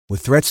With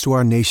threats to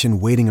our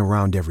nation waiting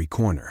around every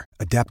corner,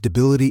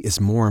 adaptability is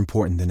more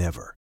important than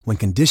ever. When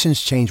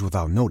conditions change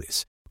without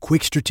notice,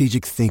 quick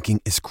strategic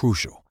thinking is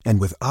crucial.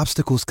 And with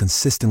obstacles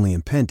consistently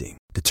impending,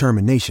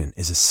 determination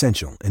is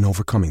essential in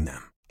overcoming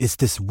them. It's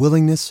this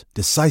willingness,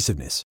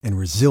 decisiveness, and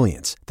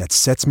resilience that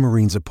sets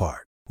Marines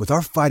apart. With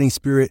our fighting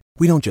spirit,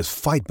 we don't just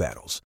fight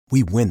battles,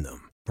 we win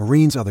them.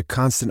 Marines are the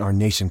constant our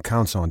nation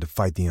counts on to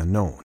fight the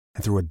unknown.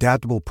 And through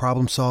adaptable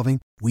problem solving,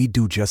 we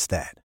do just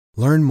that.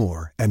 Learn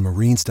more at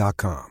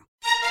marines.com.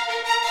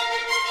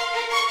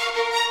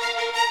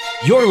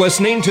 You're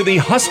listening to the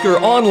Husker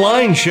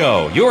Online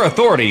Show, your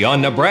authority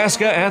on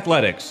Nebraska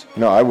athletics.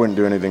 No, I wouldn't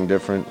do anything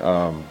different.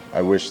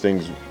 I wish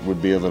things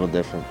would be a little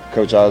different.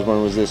 Coach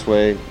Osborne was this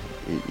way.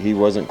 He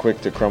wasn't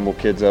quick to crumble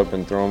kids up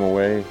and throw them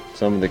away.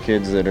 Some of the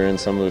kids that are in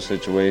some of those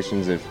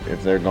situations,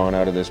 if they're gone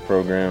out of this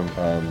program,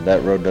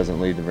 that road doesn't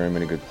lead to very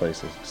many good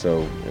places.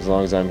 So as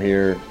long as I'm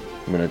here,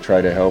 I'm going to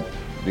try to help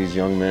these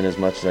young men as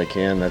much as I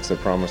can. That's the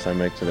promise I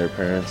make to their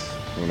parents.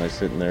 When I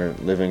sit in their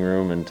living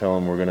room and tell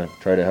them we're going to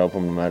try to help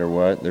them no matter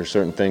what. There's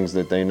certain things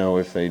that they know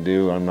if they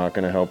do, I'm not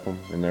going to help them,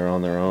 and they're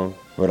on their own.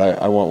 But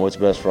I want what's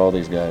best for all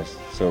these guys.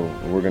 So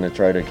we're going to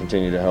try to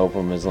continue to help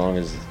them as long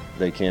as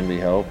they can be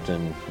helped.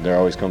 And there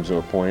always comes to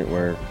a point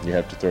where you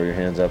have to throw your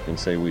hands up and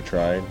say we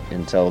tried.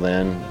 Until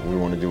then, we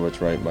want to do what's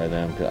right by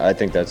them. I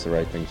think that's the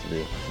right thing to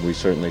do. We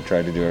certainly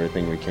try to do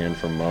everything we can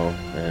for Mo,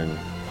 and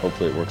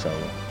hopefully it works out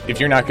well. If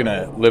you're not going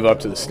to live up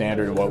to the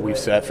standard of what we've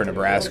set for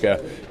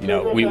Nebraska,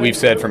 we've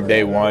said from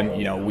day one,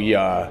 we're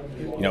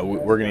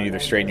going to either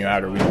straighten you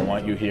out or we don't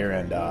want you here.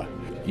 And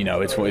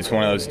it's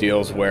one of those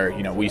deals where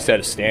we set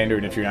a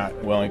standard. And if you're not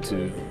willing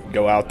to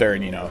go out there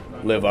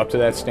and live up to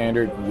that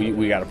standard,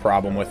 we got a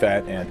problem with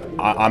that. And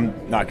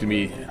I'm not going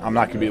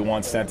to be the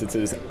one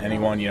sentences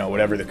anyone.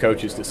 Whatever the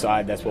coaches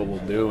decide, that's what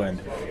we'll do. And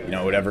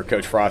whatever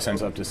Coach Frost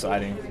ends up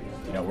deciding,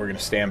 we're going to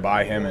stand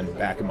by him and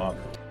back him up.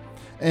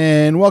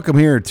 And welcome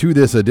here to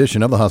this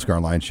edition of the Husker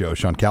Online Show.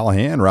 Sean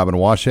Callahan, Robin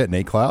Washett,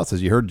 Nate Klaus.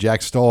 As you heard,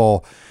 Jack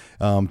Stahl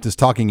just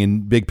talking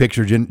in big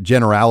picture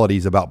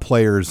generalities about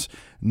players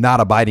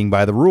not abiding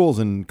by the rules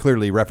and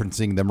clearly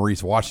referencing the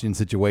Maurice Washington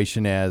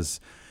situation,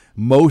 as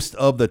most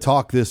of the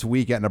talk this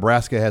week at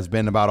Nebraska has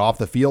been about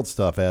off-the-field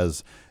stuff,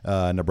 as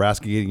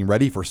Nebraska getting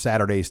ready for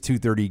Saturday's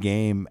 2:30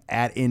 game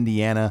at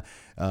Indiana.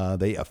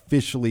 They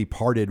officially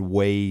parted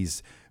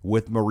ways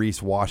with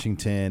Maurice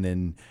Washington,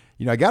 and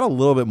I got a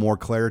little bit more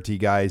clarity,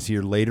 guys,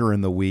 here later in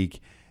the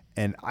week,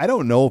 and I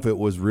don't know if it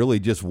was really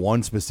just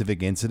one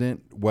specific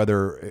incident,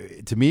 whether,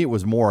 to me, it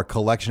was more a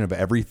collection of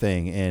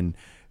everything. And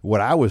what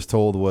I was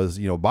told was,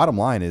 bottom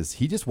line is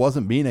he just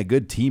wasn't being a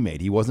good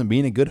teammate. He wasn't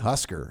being a good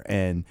Husker.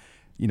 And,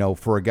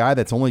 for a guy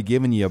that's only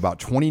given you about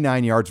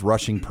 29 yards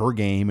rushing per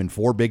game in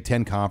 4 Big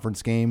Ten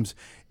conference games,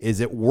 is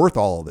it worth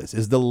all of this?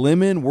 Is the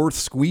lemon worth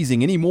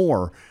squeezing any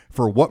more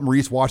for what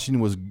Maurice Washington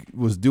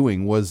was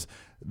doing? Was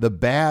the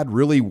bad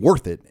really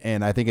worth it?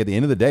 And I think at the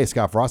end of the day,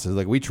 Scott Frost is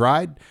like, we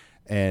tried,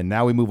 and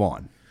now we move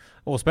on.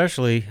 Well,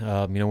 especially,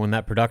 when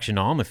that production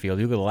on the field,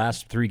 you look at the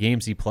last 3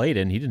 games he played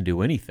in, he didn't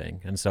do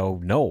anything. And so,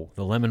 no,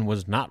 the lemon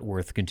was not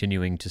worth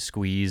continuing to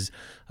squeeze,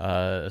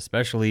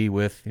 especially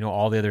with,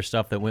 all the other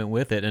stuff that went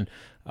with it. And,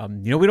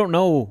 we don't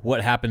know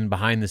what happened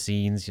behind the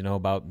scenes,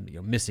 about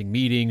missing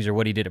meetings or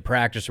what he did at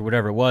practice or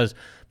whatever it was.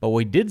 But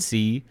we did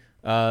see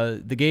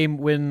the game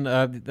when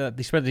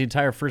they spent the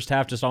entire first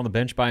half just on the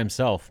bench by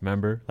himself,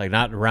 remember? Like,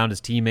 not around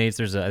his teammates.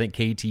 I think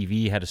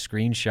KTV had a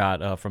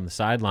screenshot from the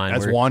sideline.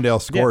 As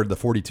Wandale scored the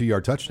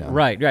 42-yard touchdown.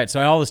 Right.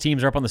 So all his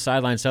teams are up on the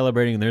sideline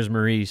celebrating, and there's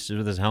Maurice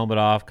with his helmet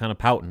off, kind of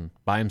pouting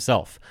by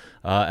himself.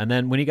 And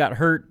then when he got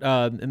hurt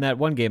in that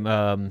one game,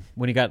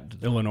 when he got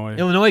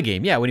Illinois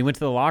game, when he went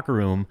to the locker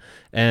room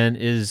and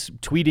is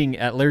tweeting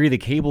at Larry the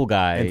Cable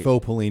Guy. And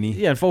Faux Pelini.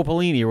 Yeah, and Faux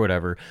Pelini or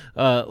whatever.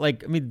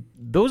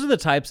 Those are the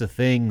types of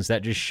things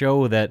that just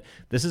show that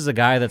this is a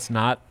guy that's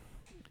not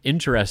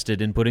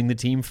interested in putting the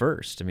team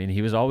first.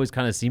 He was always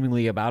kind of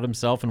seemingly about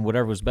himself and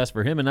whatever was best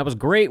for him, and that was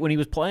great when he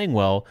was playing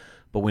well.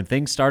 But when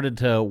things started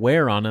to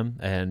wear on him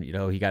and,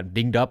 he got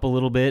dinged up a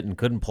little bit and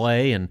couldn't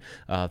play and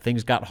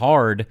things got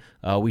hard,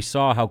 we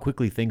saw how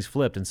quickly things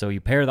flipped. And so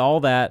you pair all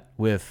that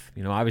with,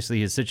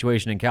 obviously his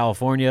situation in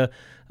California.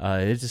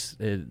 I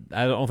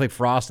don't think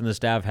Frost and the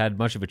staff had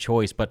much of a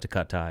choice but to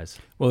cut ties.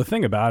 Well, the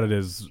thing about it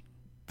is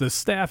the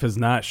staff has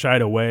not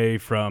shied away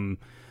from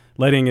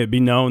letting it be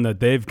known that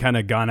they've kind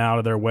of gone out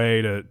of their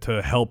way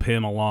to help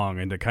him along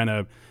and to kind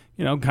of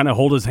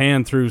hold his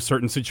hand through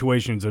certain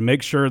situations and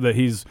make sure that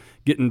he's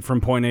getting from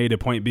point A to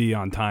point B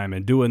on time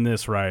and doing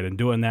this right and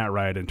doing that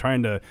right and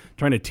trying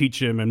to teach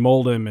him and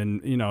mold him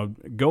and,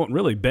 going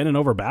really bending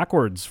over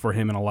backwards for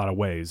him in a lot of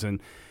ways.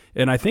 And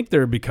I think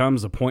there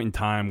becomes a point in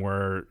time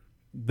where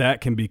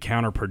that can be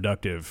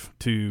counterproductive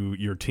to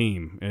your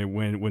team. And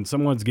when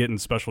someone's getting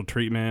special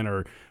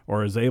treatment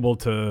or is able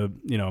to,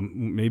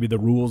 maybe the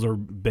rules are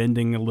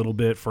bending a little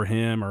bit for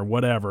him or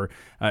whatever,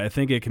 I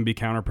think it can be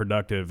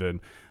counterproductive. And,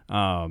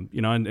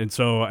 and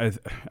so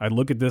I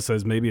look at this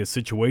as maybe a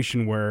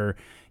situation where,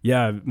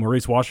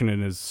 Maurice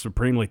Washington is a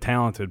supremely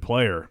talented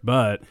player,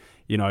 but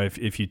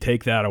if you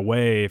take that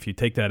away, if you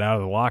take that out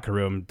of the locker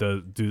room,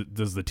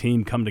 does the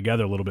team come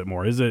together a little bit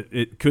more?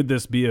 Could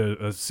this be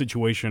a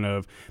situation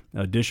of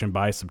addition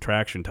by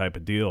subtraction type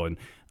of deal? And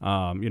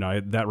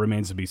that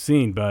remains to be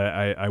seen, but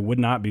I would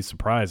not be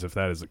surprised if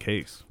that is the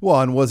case.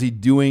 Well, and was he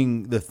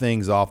doing the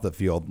things off the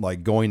field,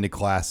 like going to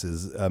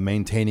classes,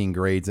 maintaining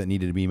grades that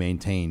needed to be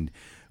maintained?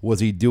 Was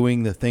he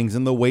doing the things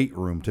in the weight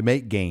room to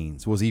make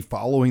gains? Was he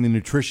following the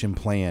nutrition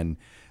plan?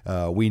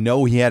 We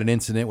know he had an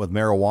incident with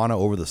marijuana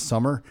over the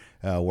summer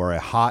where a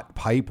hot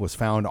pipe was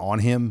found on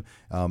him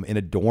in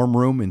a dorm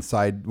room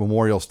inside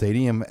Memorial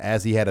Stadium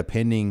as he had a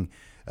pending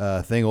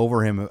thing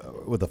over him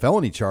with a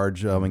felony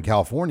charge in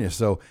California.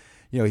 So,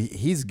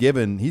 he's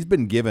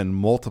been given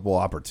multiple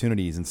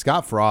opportunities, and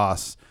Scott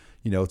Frost,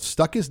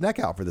 stuck his neck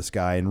out for this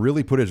guy and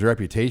really put his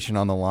reputation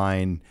on the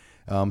line.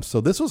 So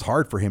this was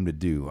hard for him to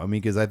do. I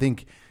mean, because I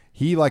think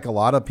he, like a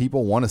lot of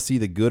people, want to see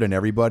the good in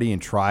everybody and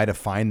try to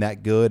find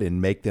that good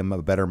and make them a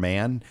better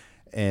man.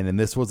 And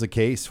this was a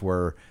case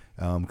where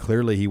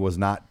clearly he was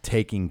not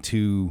taking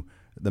to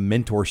the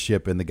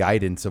mentorship and the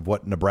guidance of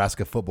what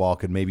Nebraska football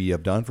could maybe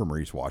have done for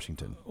Maurice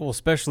Washington. Well,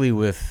 especially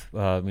with,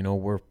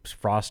 where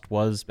Frost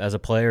was as a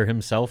player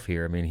himself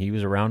here. I mean, he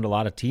was around a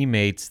lot of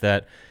teammates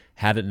that,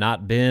 had it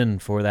not been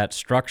for that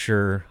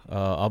structure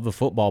of the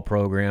football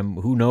program,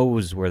 who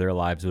knows where their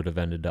lives would have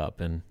ended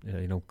up. And,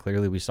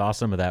 clearly we saw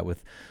some of that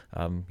with,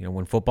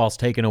 when football's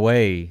taken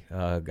away,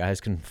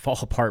 guys can fall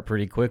apart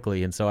pretty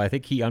quickly. And so I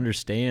think he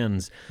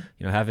understands,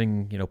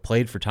 having,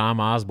 played for Tom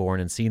Osborne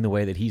and seen the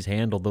way that he's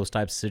handled those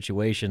types of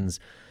situations,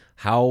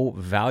 how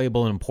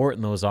valuable and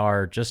important those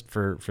are just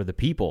for the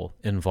people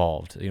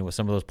involved, with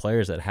some of those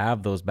players that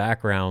have those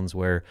backgrounds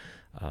where,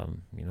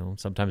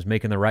 sometimes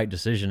making the right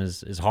decision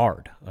is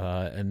hard.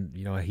 And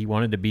he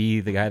wanted to be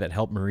the guy that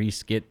helped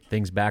Maurice get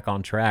things back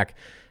on track.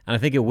 And I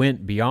think it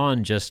went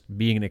beyond just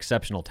being an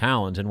exceptional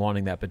talent and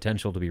wanting that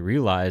potential to be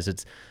realized.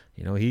 It's,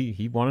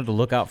 he wanted to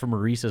look out for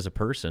Maurice as a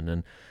person.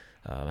 And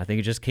I think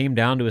it just came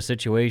down to a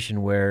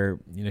situation where,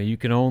 you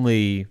can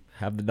only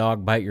have the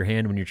dog bite your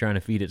hand when you're trying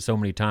to feed it so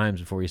many times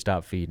before you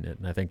stop feeding it.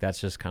 And I think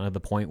that's just kind of the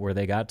point where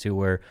they got to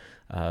where,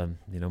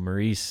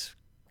 Maurice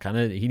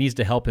he needs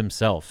to help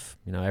himself.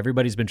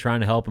 Everybody's been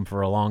trying to help him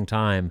for a long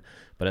time,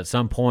 but at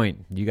some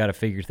point you got to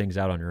figure things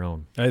out on your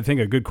own. I think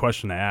a good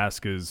question to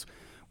ask is,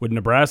 would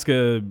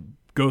Nebraska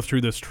go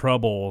through this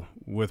trouble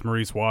with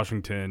Maurice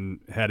Washington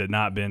had it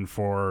not been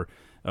for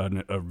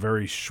a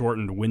very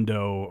shortened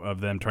window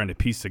of them trying to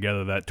piece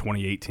together that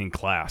 2018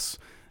 class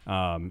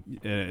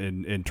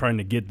and trying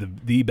to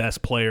get the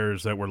best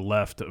players that were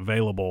left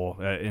available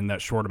in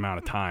that short amount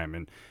of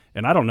time?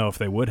 And I don't know if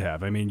they would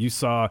have. I mean, you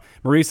saw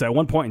Maurice at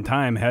one point in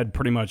time had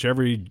pretty much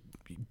every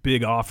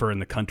big offer in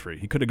the country.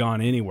 He could have gone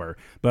anywhere,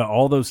 but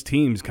all those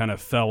teams kind of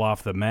fell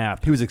off the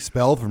map. He was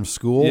expelled from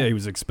school? Yeah, he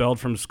was expelled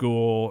from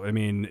school. I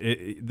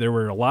mean, there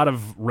were a lot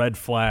of red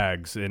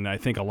flags, and I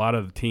think a lot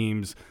of the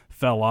teams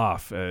fell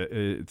off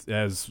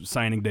as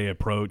signing day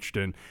approached.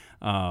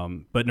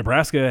 But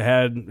Nebraska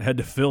had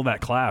to fill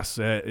that class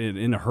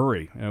in a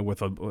hurry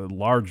with a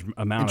large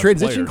amount of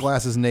transition players.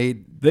 Classes,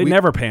 Nate, they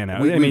never pan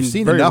out. We've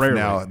seen enough rarely.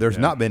 now. There's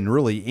not been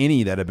really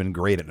any that have been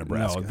great at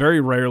Nebraska. No,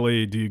 very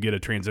rarely do you get a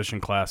transition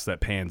class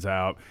that pans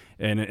out,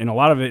 and a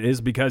lot of it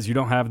is because you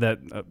don't have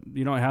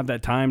that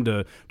time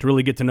to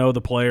really get to know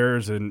the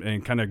players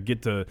and kind of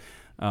get to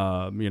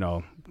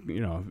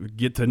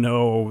get to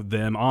know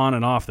them on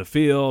and off the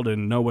field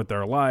and know what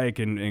they're like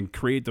and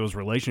create those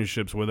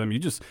relationships with them.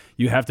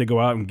 You have to go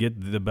out and get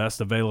the best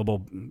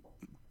available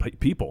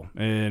people,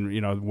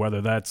 and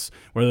whether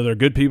they're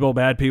good people,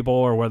 bad people,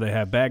 or whether they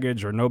have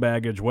baggage or no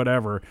baggage,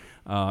 whatever.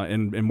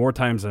 And more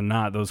times than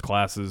not, those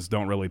classes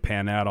don't really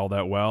pan out all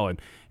that well. And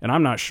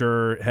I'm not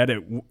sure, had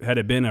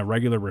it been a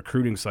regular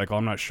recruiting cycle,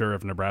 I'm not sure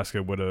if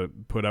Nebraska would have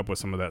put up with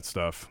some of that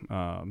stuff,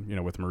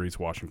 with Maurice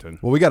Washington.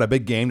 Well, we got a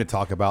big game to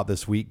talk about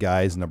this week,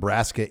 guys.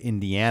 Nebraska,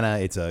 Indiana.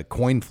 It's a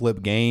coin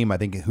flip game. I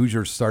think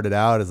Hoosiers started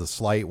out as a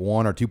slight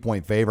 1 or 2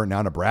 point favorite.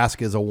 Now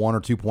Nebraska is a 1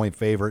 or 2 point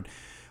favorite.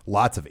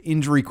 Lots of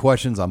injury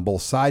questions on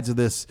both sides of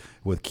this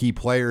with key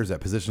players at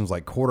positions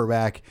like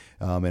quarterback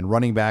and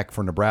running back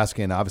for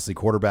Nebraska and obviously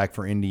quarterback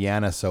for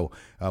Indiana. So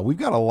we've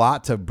got a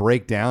lot to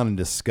break down and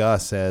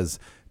discuss as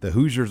the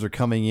Hoosiers are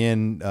coming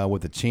in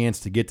with a chance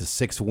to get to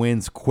 6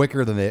 wins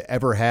quicker than they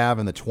ever have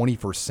in the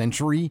 21st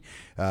century,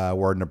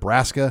 where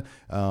Nebraska,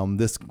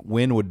 this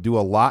win would do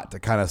a lot to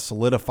kind of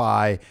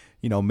solidify,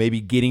 maybe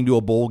getting to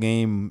a bowl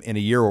game in a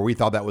year where we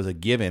thought that was a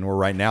given, where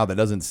right now that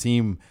doesn't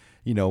seem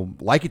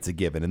like it's a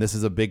given. And this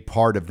is a big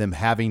part of them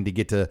having to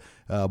get to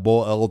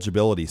bowl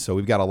eligibility. So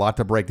we've got a lot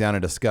to break down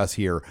and discuss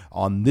here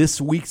on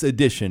this week's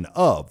edition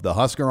of the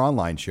Husker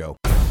Online Show.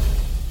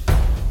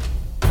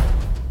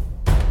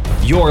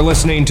 You're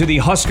listening to the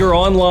Husker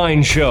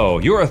Online Show,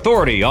 your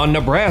authority on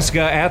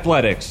Nebraska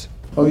athletics.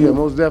 Oh, yeah,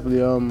 most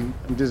definitely. I'm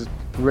just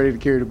ready to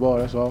carry the ball,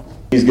 that's all.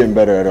 He's getting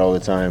better at it all the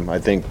time. I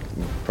think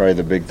probably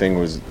the big thing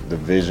was the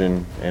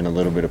vision and a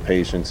little bit of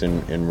patience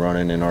in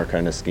running in our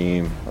kind of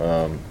scheme.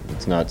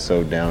 It's not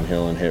so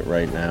downhill and hit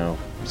right now.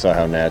 saw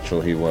how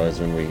natural he was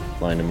when we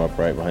lined him up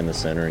right behind the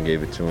center and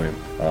gave it to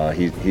him.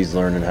 He's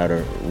learning how to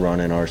run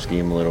in our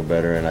scheme a little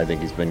better, and I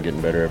think he's been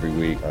getting better every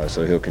week,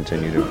 so he'll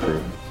continue to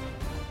improve.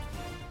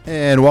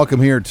 And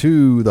welcome here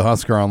to the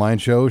Husker Online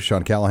Show.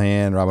 Sean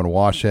Callahan, Robin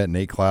Washett,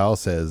 Nate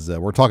Klaus, as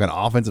we're talking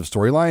offensive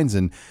storylines,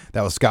 and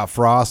that was Scott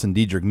Frost and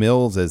Dedrick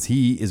Mills, as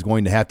he is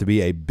going to have to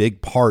be a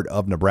big part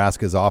of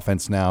Nebraska's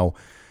offense now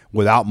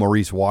without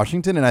Maurice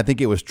Washington, and I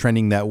think it was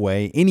trending that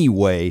way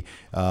anyway,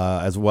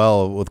 as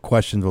well, with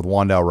questions with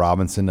Wandale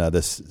Robinson.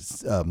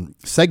 This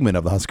segment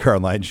of the Husker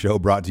Online Show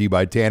brought to you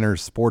by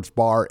Tanner's Sports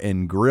Bar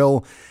and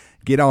Grill.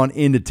 Get on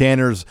into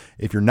Tanner's.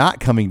 If you're not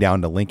coming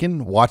down to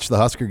Lincoln, watch the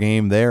Husker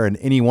game there in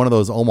any one of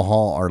those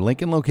Omaha or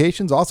Lincoln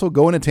locations. Also,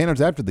 go into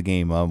Tanner's after the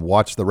game.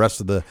 Watch the rest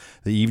of the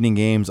evening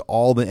games,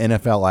 all the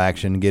NFL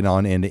action. Get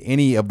on into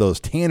any of those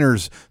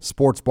Tanner's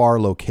Sports Bar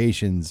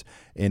locations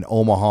in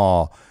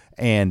Omaha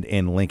and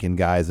in Lincoln,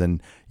 guys.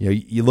 And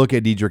you look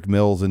at Dedrick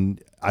Mills,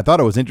 and I thought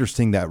it was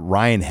interesting that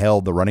Ryan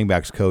Held, the running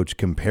backs coach,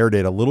 compared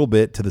it a little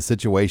bit to the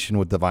situation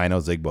with Devine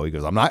Ozigbo. He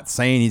goes, I'm not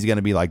saying he's going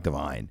to be like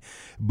Devine,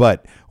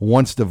 but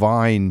once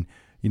Devine,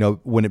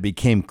 when it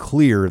became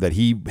clear that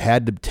he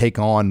had to take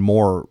on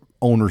more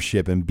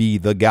ownership and be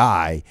the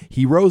guy,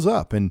 he rose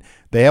up, and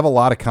they have a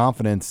lot of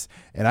confidence.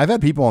 And I've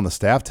had people on the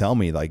staff tell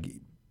me, like,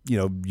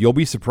 you'll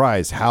be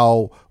surprised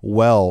how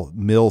well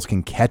Mills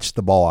can catch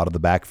the ball out of the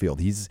backfield.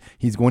 He's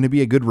going to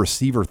be a good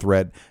receiver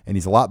threat, and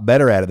he's a lot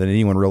better at it than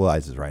anyone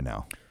realizes right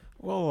now.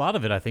 Well, a lot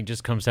of it, I think,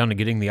 just comes down to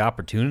getting the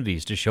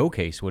opportunities to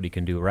showcase what he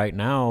can do. Right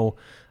now,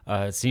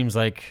 it seems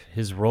like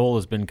his role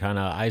has been kind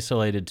of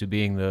isolated to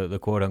being the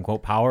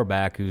quote-unquote power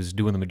back who's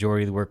doing the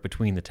majority of the work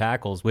between the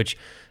tackles, which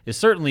is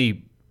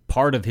certainly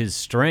part of his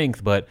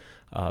strength, but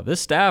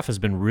this staff has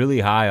been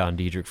really high on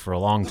Dedrick for a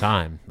long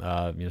time,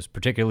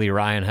 particularly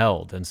Ryan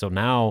Held. And so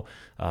now,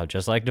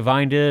 just like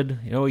Devine did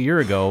a year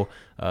ago,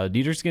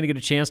 Dedrick's going to get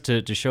a chance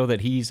to show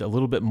that he's a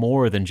little bit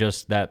more than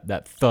just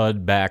that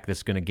thud back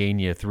that's going to gain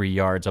you 3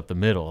 yards up the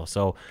middle.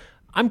 So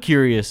I'm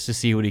curious to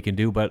see what he can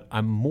do, but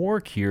I'm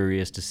more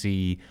curious to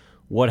see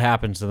what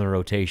happens in the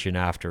rotation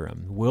after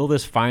him. Will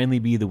this finally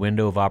be the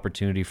window of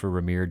opportunity for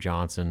Rahmir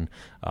Johnson?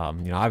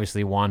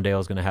 Obviously Wandale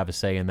is going to have a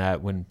say in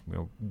that when,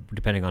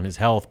 depending on his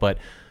health, but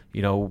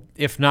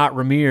if not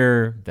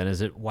Rahmir, then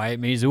is it Wyatt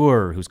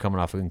Mazur who's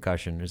coming off a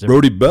concussion? Is it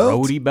Brody Belt?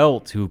 Brody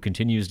Belt, who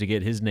continues to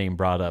get his name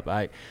brought up?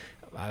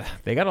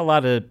 They got a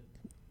lot of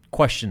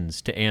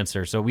questions to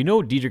answer. So we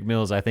know Dedrick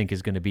Mills, I think,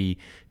 is going to be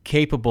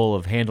capable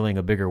of handling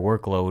a bigger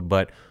workload,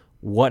 but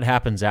what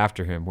happens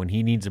after him when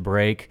he needs a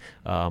break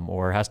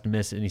or has to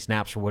miss any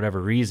snaps for whatever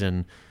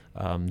reason?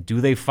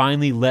 Do they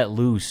finally let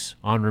loose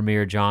on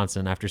Rahmir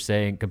Johnson after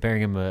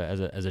comparing him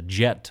as a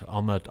jet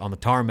on the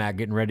tarmac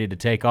getting ready to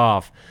take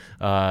off?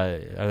 Are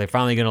they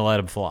finally going to let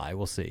him fly?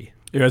 We'll see.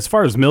 Yeah, as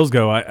far as Mills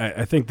go,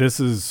 I think this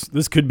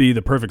could be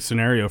the perfect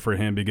scenario for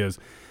him, because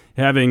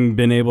having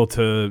been able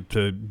to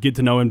get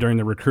to know him during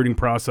the recruiting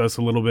process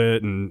a little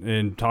bit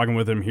and talking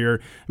with him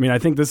here, I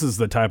think this is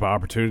the type of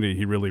opportunity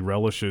he really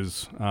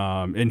relishes.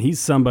 And he's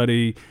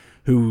somebody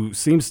who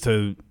seems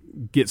to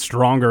get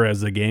stronger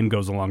as the game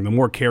goes along. The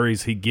more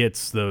carries he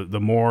gets, the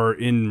more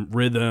in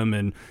rhythm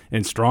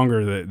and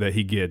stronger that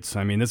he gets.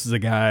 This is a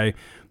guy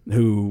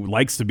who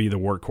likes to be the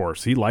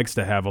workhorse. He likes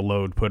to have a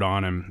load put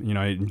on him.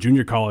 In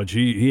junior college,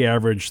 he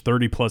averaged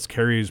 30+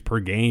 carries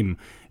per game,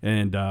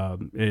 and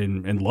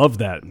loved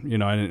that.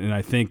 And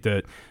I think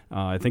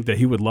that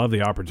he would love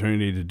the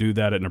opportunity to do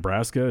that at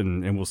Nebraska,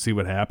 and we'll see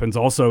what happens.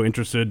 Also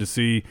interested to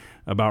see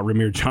about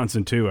Rahmir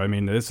Johnson too.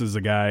 This is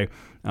a guy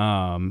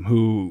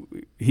who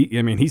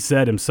he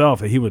said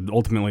himself that he would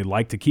ultimately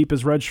like to keep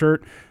his red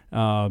shirt.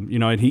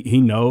 And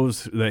he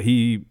knows that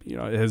he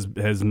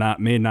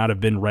may not have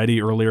been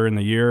ready earlier in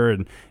the year,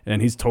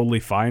 and he's totally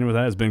fine with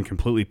that. Has been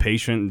completely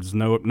patient. Is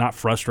not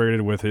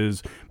frustrated with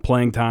his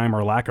playing time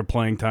or lack of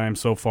playing time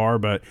so far.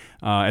 But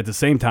at the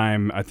same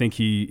time, I think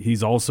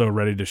he's also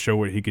ready to show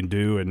what he can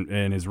do,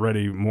 and is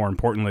ready, more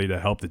importantly, to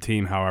help the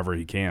team however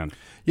he can.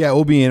 Yeah, it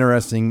will be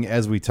interesting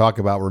as we talk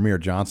about Rahmir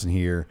Johnson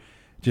here,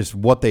 just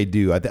what they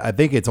do. I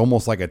think it's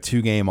almost like a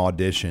 2-game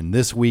audition.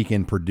 This week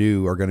in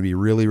Purdue are going to be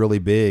really, really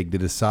big to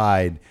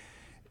decide,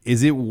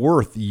 is it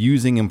worth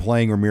using and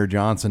playing Rahmir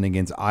Johnson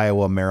against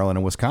Iowa, Maryland,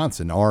 and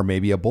Wisconsin, or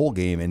maybe a bowl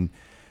game? And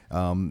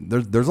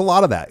there's a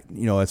lot of that,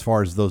 as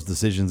far as those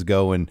decisions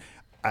go. And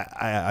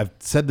I've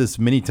said this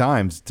many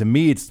times. To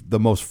me, it's the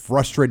most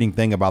frustrating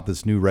thing about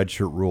this new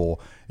redshirt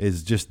rule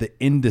is just the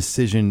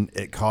indecision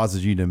it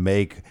causes you to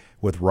make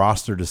with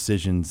roster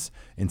decisions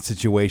in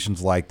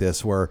situations like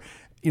this where,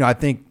 I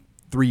think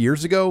 3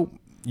 years ago,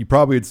 you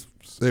probably would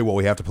say, well,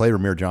 we have to play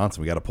Rahmir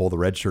Johnson. We got to pull the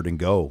red shirt and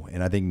go.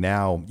 And I think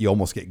now you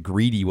almost get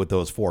greedy with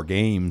those 4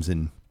 games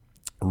and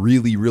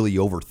really, really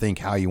overthink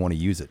how you want to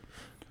use it.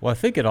 Well, I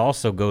think it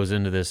also goes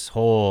into this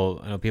whole,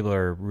 people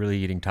are really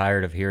getting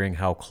tired of hearing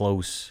how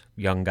close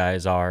young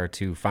guys are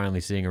to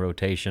finally seeing a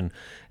rotation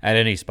at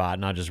any spot,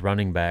 not just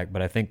running back.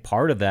 But I think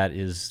part of that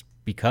is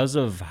because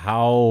of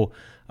how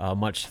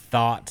much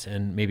thought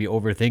and maybe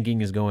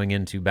overthinking is going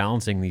into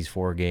balancing these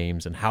 4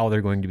 games and how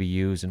they're going to be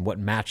used and what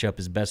matchup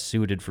is best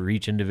suited for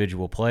each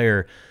individual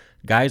player.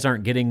 Guys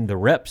aren't getting the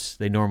reps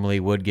they normally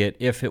would get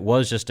if it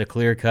was just a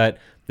clear cut,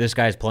 this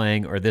guy's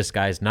playing or this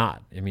guy's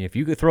not. I mean, if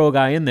you could throw a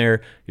guy in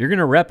there, you're going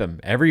to rep him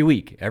every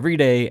week, every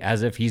day,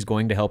 as if he's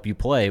going to help you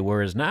play.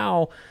 Whereas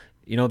now,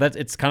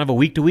 it's kind of a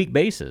week-to-week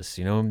basis.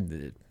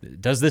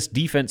 Does this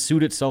defense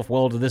suit itself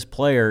well to this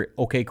player?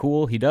 Okay,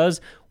 cool, he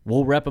does.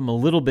 We'll rep him a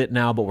little bit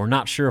now, but we're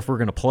not sure if we're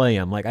going to play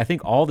him. Like, I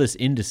think all this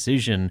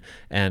indecision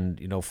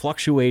and,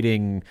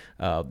 fluctuating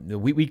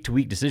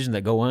week-to-week decisions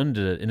that go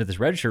into this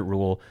redshirt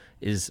rule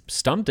is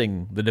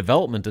stunting the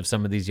development of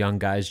some of these young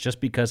guys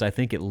just because I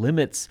think it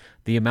limits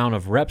the amount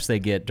of reps they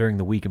get during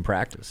the week in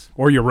practice.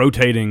 Or you're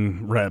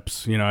rotating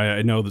reps.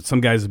 I know that some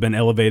guys have been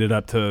elevated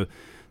up to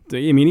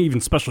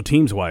even special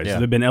teams wise,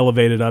 they've been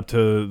elevated up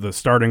to the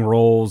starting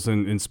roles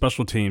in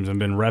special teams and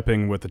been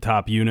repping with the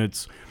top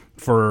units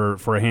for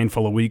a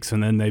handful of weeks,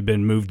 and then they've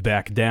been moved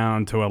back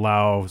down to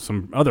allow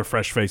some other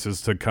fresh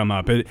faces to come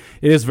up. It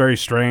is very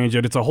strange,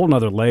 and it's a whole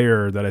nother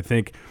layer that I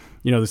think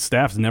the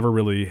staff's never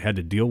really had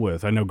to deal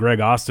with. I know Greg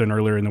Austin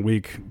earlier in the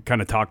week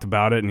kind of talked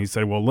about it, and he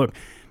said, well, look,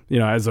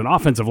 as an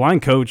offensive line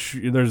coach,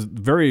 there's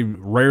very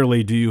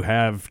rarely do you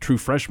have true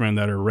freshmen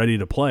that are ready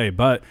to play,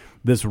 but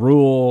this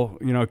rule,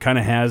 kind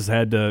of has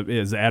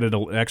added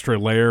an extra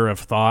layer of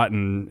thought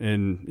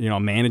and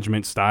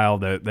management style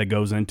that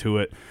goes into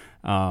it.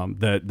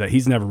 That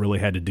he's never really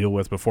had to deal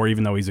with before,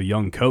 even though he's a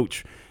young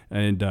coach.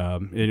 And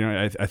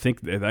I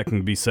think that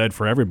can be said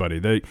for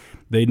everybody.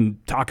 They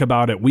talk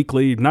about it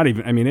weekly.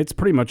 It's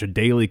pretty much a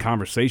daily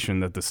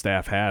conversation that the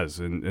staff has,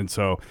 and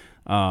so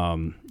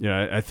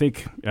I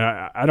think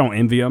I don't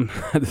envy them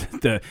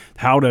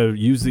how to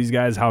use these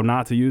guys, how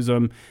not to use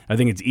them. I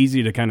think it's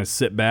easy to kind of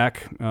sit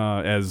back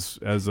as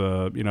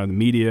the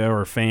media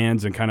or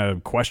fans and kind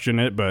of question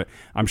it. But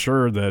I'm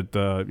sure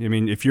that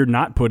if you're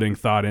not putting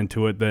thought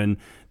into it, then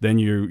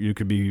you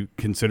could be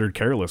considered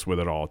careless with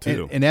it all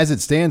too. And as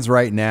it stands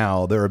right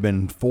now, there have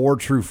been 4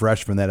 true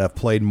freshmen that have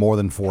played more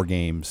than 4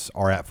 games,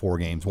 are at 4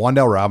 games.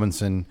 Wan'Dale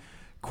Robinson,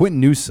 Quentin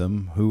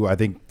Newsome, who I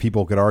think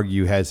people could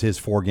argue has his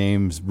 4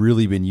 games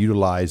really been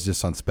utilized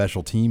just on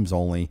special teams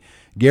only.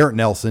 Garrett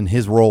Nelson,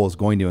 his role is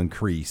going to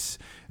increase.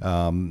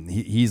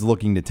 He's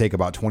looking to take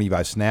about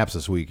 25 snaps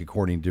this week,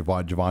 according to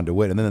Javon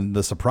DeWitt. And then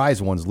the surprise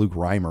one is Luke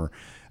Reimer.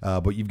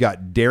 But you've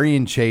got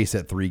Darian Chase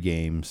at 3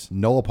 games.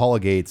 Noah Paula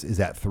Gates is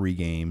at 3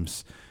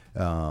 games.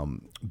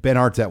 Ben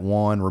Hart's at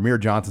 1. Ramir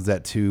Johnson's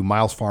at 2.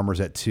 Miles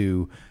Farmer's at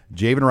 2.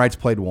 Javen Wright's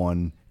played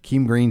 1.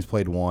 Keem Green's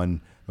played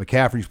 1.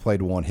 McCaffrey's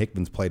played 1.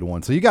 Hickman's played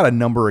 1. So you got a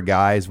number of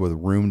guys with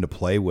room to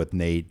play with,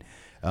 Nate.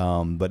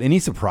 But any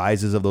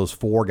surprises of those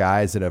 4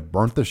 guys that have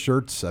burnt the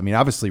shirts?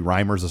 Obviously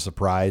Reimer's a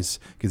surprise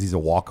because he's a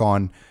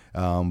walk-on.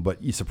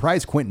 But you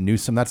surprise Quentin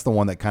Newsome. That's the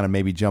one that kind of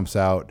maybe jumps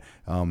out.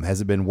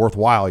 Has it been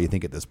worthwhile, you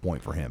think, at this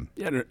point for him?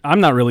 Yeah,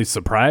 I'm not really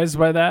surprised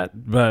by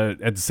that.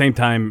 But at the same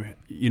time,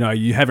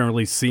 you haven't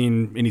really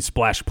seen any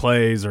splash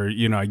plays or,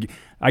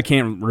 I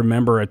can't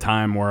remember a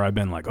time where I've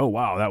been like, oh,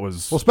 wow, that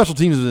was. Well, special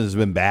teams has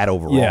been bad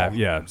overall.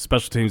 Yeah.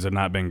 Special teams have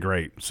not been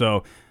great.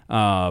 So,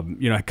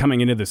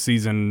 coming into the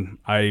season,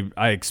 I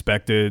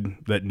expected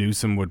that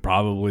Newsome would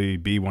probably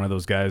be one of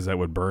those guys that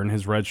would burn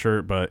his red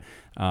shirt, but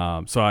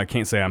so I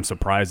can't say I'm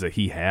surprised that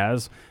he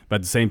has. But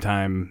at the same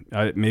time,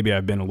 maybe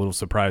I've been a little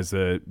surprised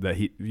that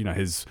he,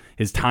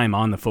 his time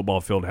on the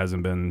football field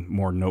hasn't been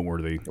more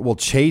noteworthy. Will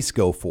Chase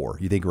go 4?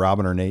 You think,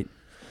 Robin or Nate?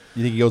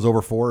 You think he goes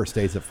over 4 or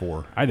stays at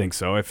 4? I think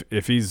so.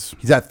 If he's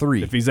at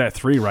 3. If he's at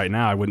 3 right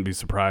now, I wouldn't be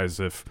surprised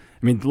if.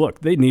 Look,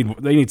 they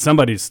need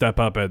somebody to step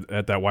up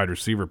at that wide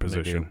receiver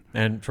position.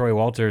 And Troy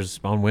Walters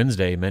on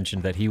Wednesday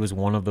mentioned that he was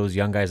one of those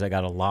young guys that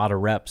got a lot of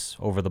reps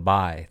over the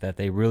bye, that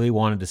they really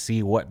wanted to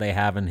see what they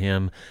have in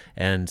him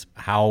and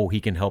how he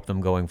can help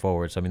them going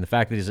forward. So, the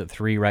fact that he's at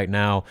 3 right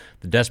now,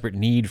 the desperate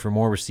need for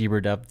more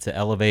receiver depth to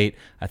elevate,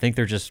 I think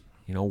they're just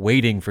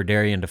waiting for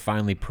Darian to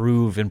finally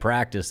prove in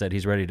practice that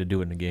he's ready to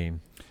do it in the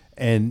game.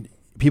 And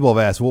people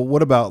have asked, well,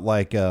 what about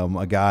like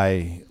a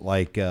guy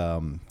like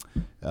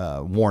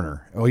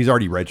Warner? Oh, he's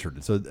already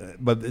redshirted. So,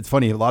 but it's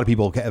funny. A lot of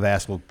people have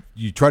asked, well,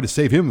 you try to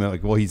save him.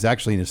 Like, well, he's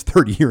actually in his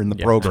 3rd year in the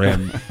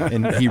program,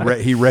 and he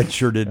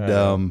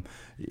redshirted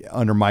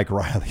under Mike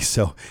Riley,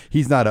 so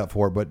he's not up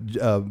for it. But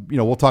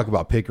we'll talk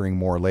about Pickering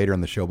more later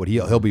in the show. But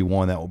he'll be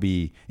one that will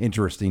be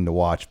interesting to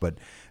watch. But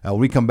when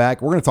we come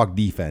back, we're going to talk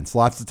defense.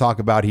 Lots to talk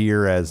about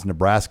here as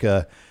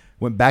Nebraska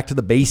went back to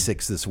the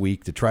basics this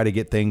week to try to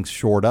get things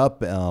shored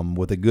up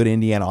with a good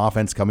Indiana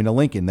offense coming to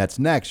Lincoln. That's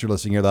next. You're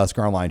listening to the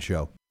Husker Online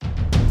Show.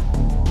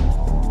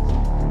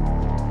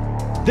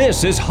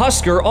 This is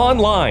Husker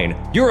Online,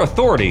 your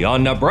authority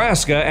on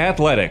Nebraska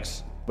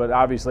athletics. But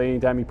obviously,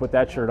 anytime you put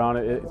that shirt on,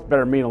 it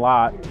better mean a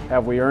lot.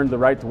 Have we earned the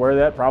right to wear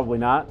that? Probably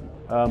not.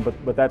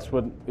 but that's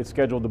what it's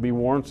scheduled to be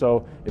worn.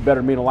 So it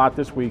better mean a lot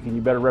this week, and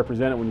you better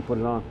represent it when you put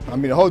it on. I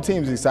mean, the whole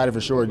team's excited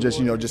for sure. Just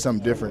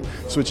something different.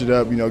 Switch it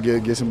up.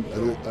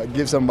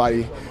 Give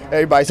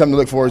everybody something to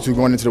look forward to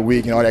going into the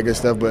week and all that good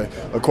stuff. But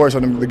of course,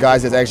 on the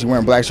guys that's actually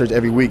wearing black shirts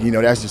every week,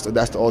 that's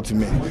the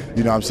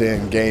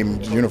ultimate,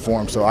 game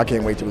uniform. So I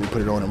can't wait to really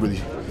put it on and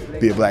really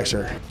be a black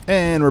shirt.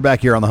 And we're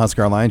back here on the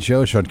Husker Online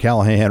Show. Sean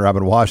Callahan,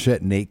 Robin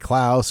Washington, Nate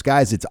Klaus.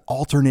 Guys, it's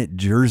alternate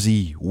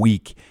jersey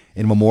week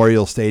in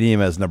Memorial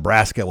Stadium as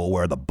Nebraska will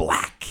wear the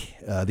black.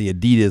 The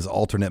Adidas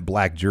alternate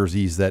black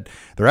jerseys that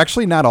they're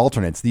actually not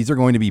alternates. These are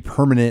going to be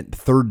permanent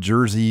third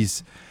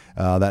jerseys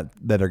that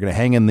are going to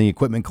hang in the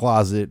equipment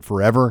closet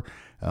forever.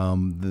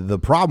 The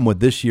problem with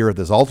this year at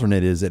this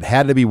alternate is it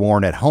had to be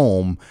worn at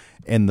home,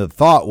 and the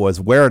thought was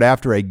wear it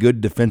after a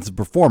good defensive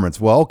performance.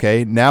 Well,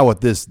 okay, now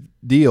with this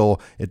deal,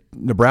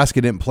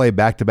 Nebraska didn't play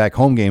back-to-back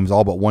home games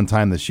all but one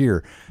time this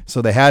year,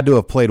 so they had to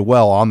have played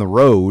well on the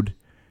road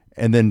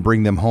and then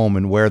bring them home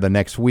and wear the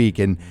next week.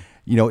 And,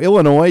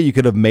 Illinois, you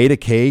could have made a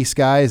case,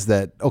 guys,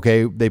 that,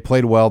 okay, they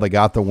played well, they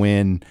got the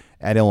win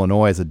at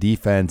Illinois as a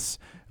defense,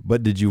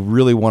 but did you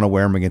really want to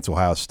wear them against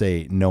Ohio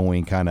State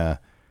knowing kind of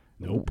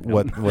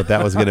what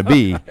that was going to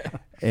be?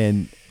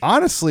 And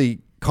honestly,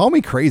 call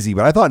me crazy,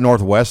 but I thought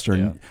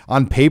Northwestern,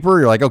 on paper,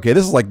 you're like, okay,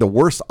 this is like the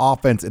worst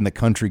offense in the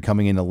country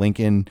coming into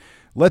Lincoln.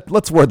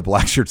 Let's wear the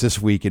black shirts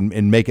this week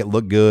and make it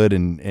look good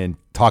and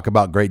talk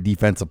about great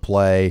defensive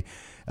play.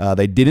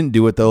 They didn't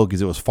do it, though,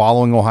 because it was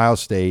following Ohio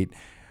State.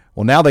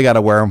 Well, now they got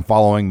to wear them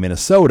following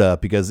Minnesota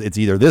because it's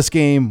either this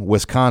game,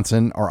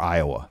 Wisconsin, or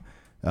Iowa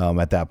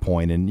at that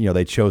point. And,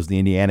 they chose the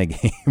Indiana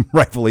game,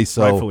 rightfully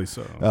so,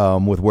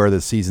 with where the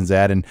season's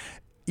at. And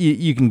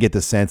you can get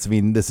the sense,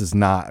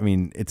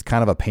 it's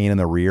kind of a pain in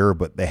the rear,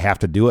 but they have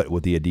to do it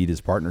with the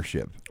Adidas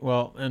partnership.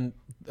 Well, and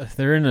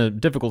they're in a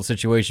difficult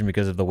situation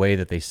because of the way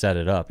that they set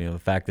it up. The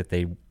fact that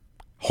they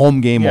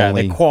home game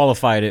only. They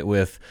qualified it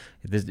with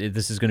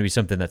this is going to be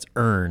something that's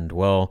earned.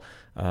 Well,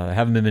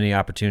 haven't been many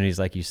opportunities,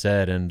 like you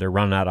said, and they're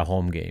running out of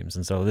home games.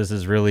 And so this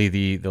is really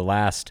the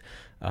last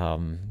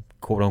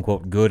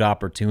quote-unquote good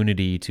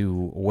opportunity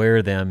to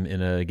wear them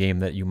in a game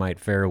that you might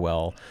fare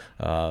well.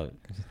 And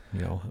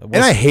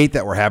I hate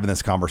that we're having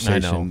this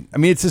conversation. I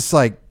mean, it's just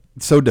like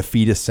so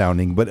defeatist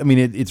sounding, but I mean,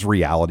 it's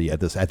reality at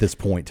this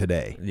point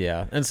today.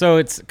 Yeah, and so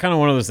it's kind of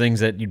one of those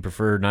things that you'd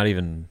prefer not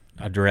even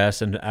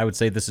address, and I would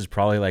say this is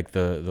probably like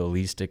the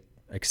least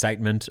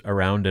excitement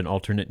around an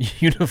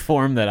alternate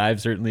uniform that I've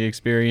certainly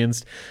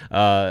experienced.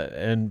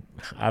 And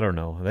I don't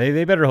know,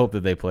 they better hope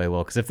that they play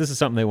well, because if this is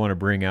something they want to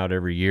bring out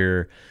every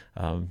year,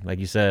 like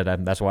you said,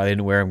 that's why they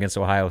didn't wear them against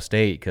Ohio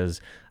State,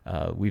 because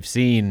we've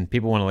seen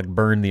people want to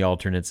burn the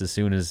alternates as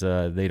soon as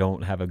they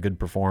don't have a good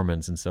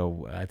performance. And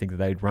so I think that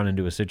they'd run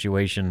into a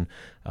situation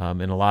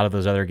in a lot of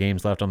those other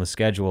games left on the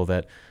schedule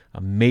that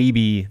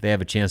maybe they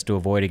have a chance to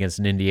avoid against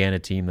an Indiana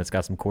team that's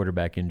got some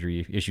quarterback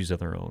injury issues of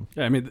their own.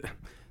 Yeah, I mean,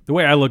 the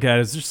way I look at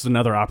it is just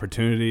another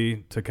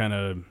opportunity to kind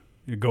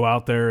of go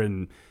out there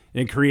and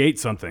create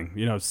something,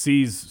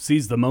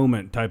 seize the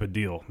moment type of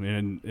deal.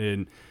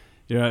 And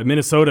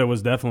Minnesota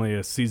was definitely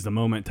a seize the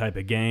moment type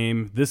of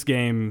game. This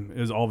game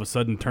is all of a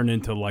sudden turned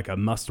into like a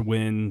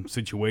must-win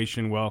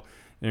situation. Well,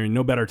 there's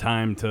no better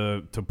time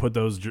to put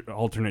those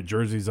alternate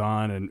jerseys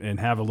on and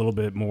have a little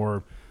bit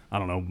more, I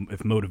don't know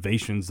if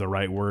motivation's the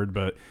right word,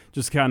 but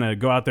just kind of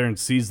go out there and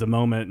seize the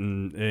moment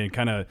and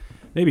kind of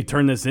maybe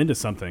turn this into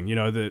something,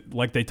 that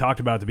like they talked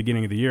about at the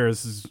beginning of the year.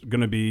 This is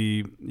going to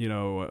be,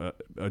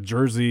 a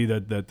jersey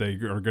that they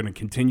are going to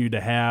continue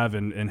to have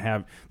and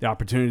have the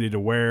opportunity to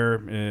wear.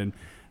 And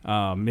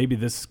maybe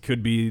this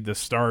could be the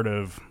start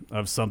of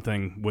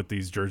something with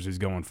these jerseys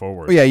going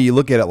forward. Well, yeah, you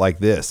look at it like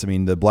this. I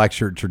mean, the black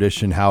shirt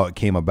tradition, how it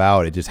came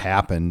about, it just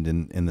happened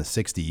in the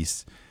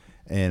 60s.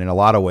 And in a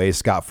lot of ways,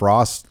 Scott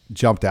Frost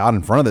jumped out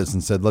in front of this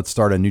and said, let's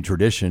start a new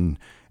tradition.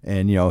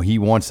 And, he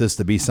wants this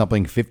to be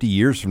something 50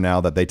 years from now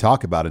that they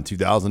talk about. In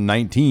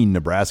 2019,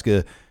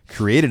 Nebraska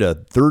created a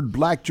third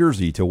black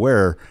jersey to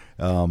wear,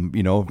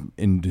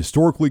 in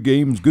historically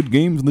good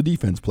games, and the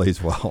defense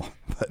plays well.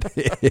 But,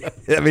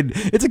 I mean,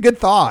 it's a good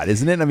thought,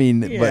 isn't it? I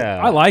mean, yeah. But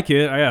I like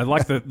it. I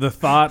like the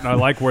thought, and I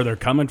like where they're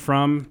coming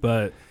from,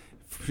 but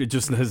it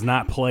just has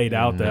not played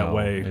out that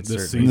way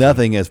this season.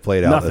 Nothing has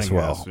played out this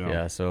well.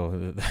 Yeah,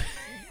 so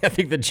I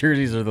think the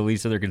jerseys are the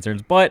least of their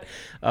concerns. But,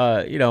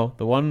 the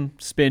one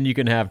spin you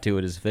can have to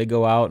it is if they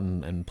go out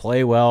and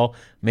play well,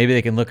 maybe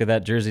they can look at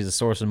that jersey as a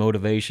source of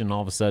motivation.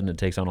 All of a sudden, it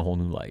takes on a whole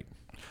new light.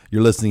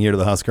 You're listening here to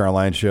the Husker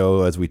Online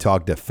Show as we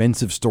talk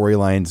defensive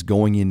storylines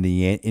going into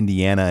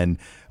Indiana. And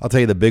I'll tell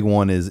you, the big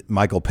one is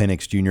Michael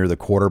Penix Jr., the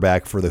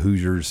quarterback for the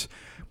Hoosiers,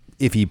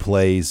 if he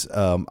plays.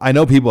 I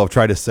know people have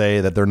tried to say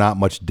that they're not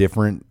much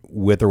different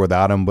with or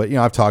without him, but,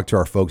 I've talked to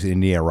our folks at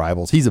Indiana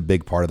Rivals. He's a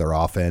big part of their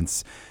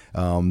offense.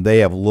 They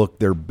have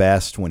looked their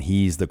best when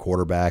he's the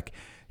quarterback.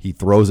 He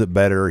throws it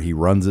better. He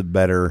runs it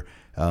better.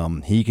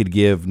 He could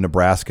give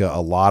Nebraska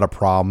a lot of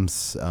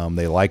problems.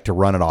 They like to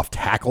run it off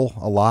tackle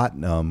a lot,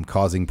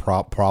 causing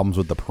problems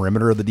with the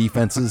perimeter of the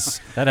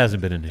defenses. That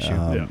hasn't been an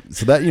issue.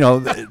 So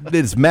that,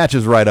 this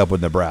matches right up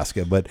with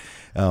Nebraska. But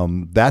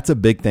that's a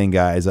big thing,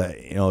 guys.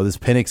 This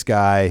Penix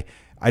guy,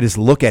 I just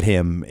look at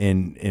him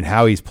and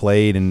how he's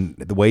played and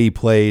the way he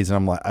plays, and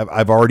I'm like,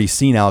 I've already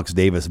seen Alex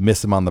Davis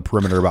miss him on the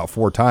perimeter about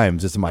 4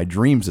 times just in my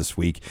dreams this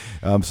week.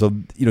 So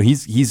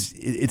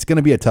it's going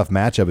to be a tough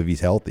matchup if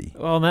he's healthy.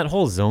 Well, and that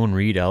whole zone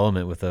read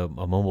element with a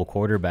mobile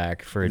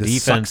quarterback for a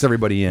defense sucks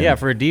everybody in. Yeah,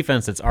 for a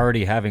defense that's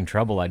already having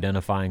trouble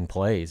identifying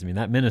plays. I mean,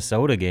 that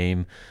Minnesota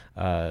game,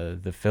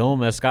 the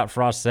film, as Scott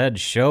Frost said,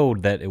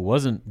 showed that it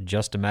wasn't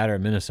just a matter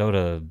of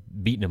Minnesota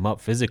beating him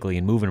up physically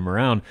and moving him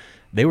around.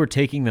 They were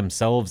taking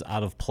themselves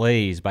out of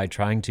plays by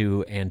trying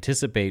to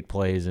anticipate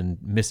plays and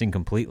missing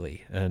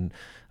completely. And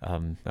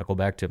I'll go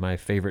back to my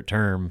favorite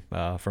term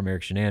from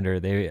Eric Shenander.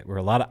 They were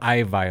a lot of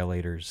eye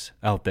violators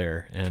out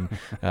there, and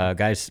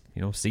guys,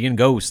 seeing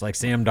ghosts like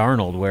Sam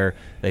Darnold, where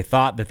they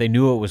thought that they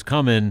knew it was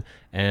coming,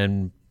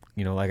 and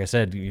like I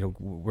said,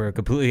 we're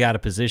completely out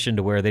of position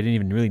to where they didn't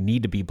even really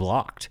need to be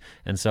blocked.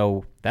 And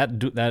so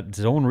that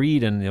zone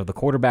read and the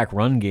quarterback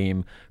run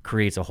game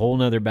creates a whole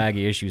nother bag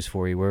of issues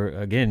for you. Where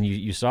again,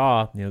 you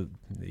saw,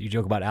 you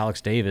joke about Alex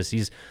Davis,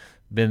 he's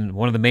been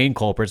one of the main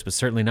culprits, but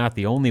certainly not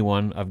the only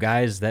one, of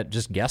guys that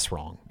just guess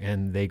wrong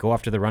and they go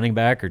after the running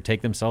back or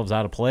take themselves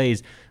out of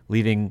plays,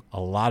 leaving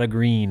a lot of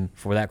green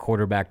for that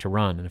quarterback to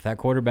run. And if that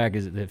quarterback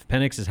if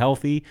Penix is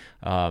healthy,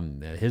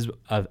 his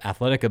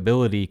athletic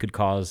ability could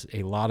cause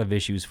a lot of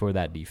issues for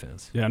that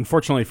defense. Yeah,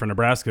 unfortunately for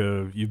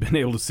Nebraska, you've been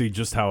able to see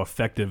just how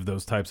effective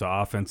those types of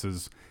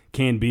offenses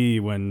can be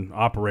when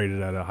operated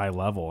at a high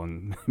level.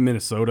 And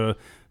Minnesota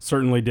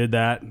certainly did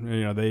that.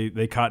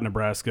 They caught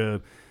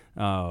Nebraska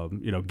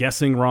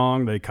guessing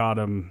wrong. They caught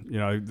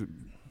them,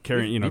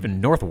 carrying, even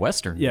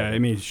Northwestern. Yeah, I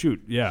mean,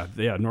 shoot, yeah,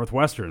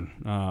 Northwestern.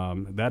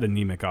 That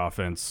anemic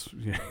offense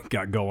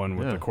got going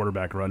with the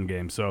quarterback run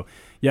game. So,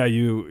 yeah,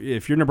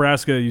 if you're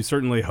Nebraska, you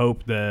certainly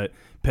hope that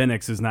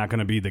Penix is not going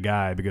to be the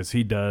guy, because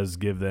he does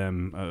give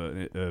them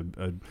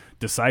a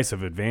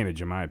decisive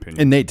advantage, in my opinion.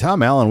 And Nate,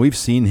 Tom Allen, we've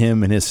seen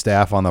him and his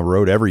staff on the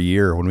road every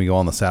year when we go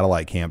on the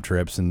satellite camp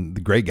trips, and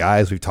the great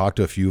guys, we've talked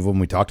to a few of them.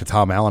 We talked to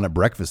Tom Allen at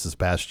breakfast this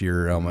past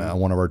year on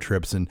one of our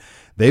trips, and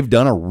they've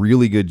done a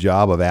really good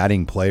job of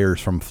adding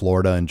players from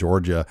Florida and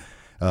Georgia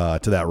to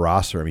that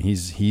roster. I mean,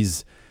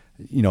 he's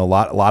a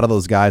lot of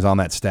those guys on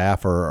that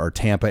staff are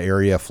Tampa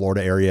area,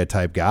 Florida area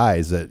type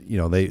guys that,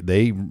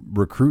 they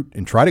recruit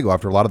and try to go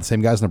after a lot of the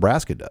same guys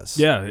Nebraska does.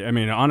 Yeah, I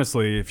mean,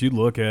 honestly, if you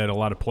look at a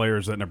lot of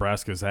players that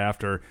Nebraska's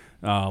after,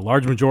 a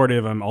large majority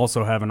of them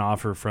also have an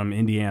offer from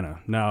Indiana.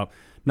 Now,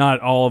 not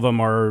all of them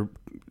are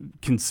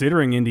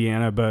considering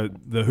Indiana, but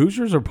the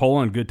Hoosiers are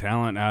pulling good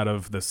talent out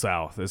of the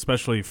South,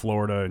 especially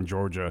Florida and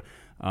Georgia.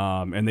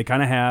 And they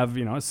kind of have,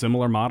 a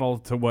similar model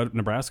to what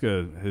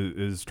Nebraska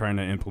is trying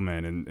to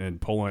implement, and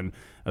pulling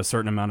a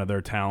certain amount of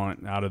their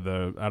talent out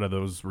of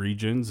those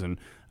regions, and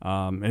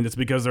it's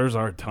because there's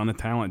a ton of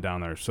talent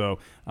down there. So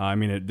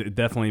it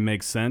definitely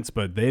makes sense.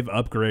 But they've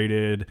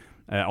upgraded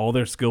all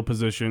their skill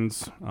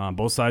positions,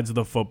 both sides of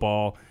the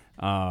football.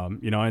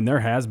 And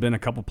there has been a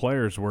couple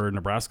players where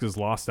Nebraska's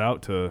lost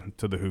out to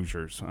the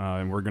Hoosiers,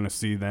 and we're going to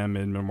see them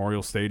in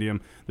Memorial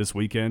Stadium this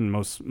weekend.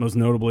 Most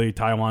notably,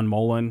 Tywan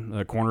Mullen,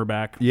 the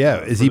cornerback.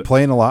 Yeah, is he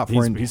playing a lot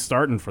for him? He's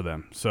starting for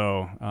them,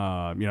 so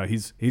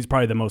he's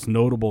probably the most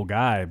notable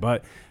guy.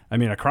 But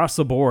across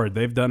the board,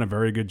 they've done a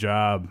very good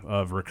job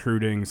of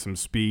recruiting some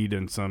speed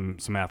and some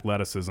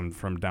athleticism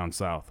from down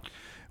south.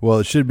 Well,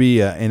 it should be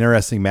an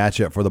interesting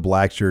matchup for the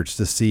Black Shirts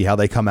to see how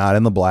they come out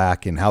in the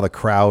black and how the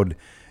crowd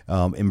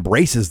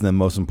embraces them,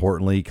 most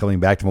importantly, coming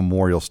back to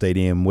Memorial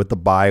Stadium with the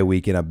bye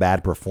week and a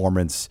bad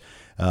performance.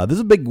 This is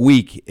a big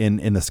week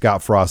in the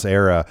Scott Frost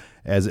era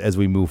as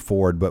we move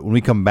forward. But when we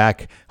come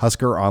back,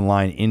 Husker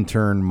Online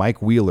intern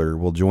Mike Wheeler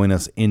will join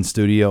us in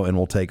studio, and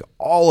we'll take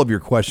all of your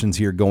questions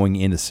here going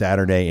into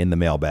Saturday in the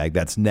mailbag.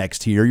 That's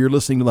next here. You're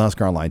listening to the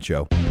Husker Online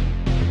Show.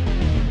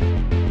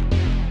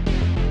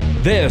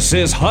 This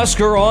is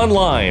Husker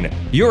Online,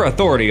 your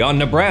authority on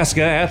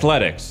Nebraska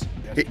athletics.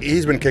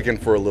 He's been kicking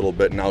for a little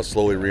bit now,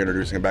 slowly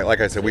reintroducing him back. Like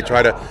I said, what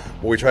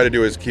we try to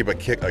do is keep a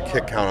kick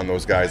count on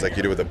those guys like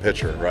you do with a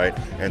pitcher, right?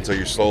 And so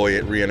you slowly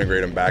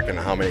reintegrate him back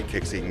into how many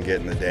kicks he can get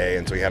in the day.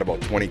 And so he had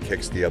about 20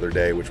 kicks the other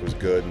day, which was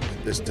good.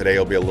 Today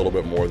will be a little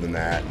bit more than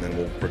that, and then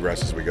we'll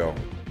progress as we go.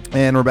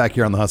 And we're back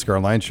here on the Husker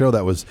Online Show.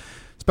 That was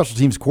Special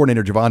Teams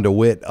Coordinator Javon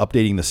DeWitt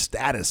updating the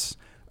status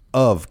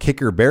of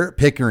kicker Barrett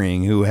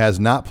Pickering, who has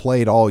not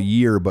played all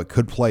year but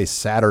could play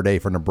Saturday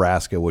for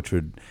Nebraska, which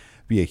would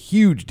be a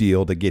huge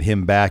deal to get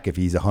him back if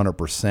he's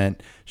 100%.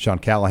 Sean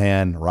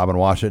Callahan, Robin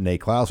Washington, Nate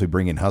Klaus. We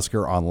bring in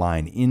Husker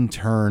Online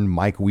intern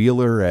Mike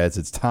Wheeler as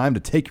it's time to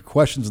take your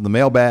questions in the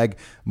mailbag.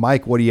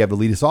 Mike, what do you have to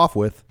lead us off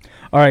with?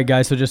 All right,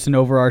 guys, so just an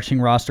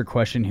overarching roster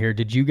question here.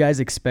 Did you guys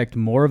expect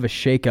more of a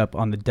shakeup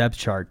on the depth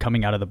chart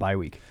coming out of the bye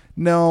week?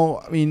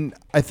 No,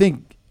 I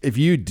think if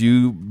you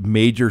do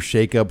major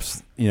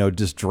shakeups,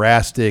 just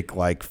drastic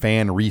like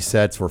fan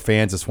resets where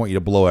fans just want you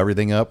to blow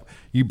everything up,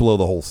 you blow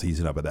the whole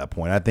season up at that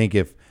point. I think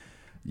if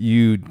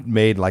you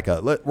made like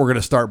we're going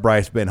to start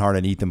Bryce Benhart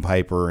and Ethan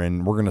Piper,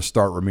 and we're going to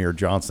start Ramir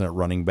Johnson at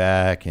running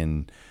back,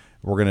 and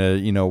we're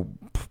going to,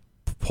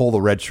 pull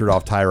the red shirt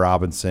off Ty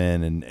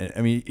Robinson. And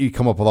I mean, you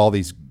come up with all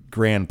these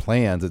grand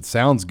plans. It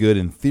sounds good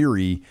in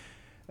theory,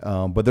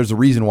 but there's a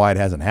reason why it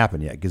hasn't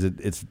happened yet, because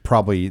it's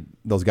probably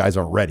those guys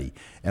aren't ready.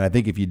 And I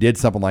think if you did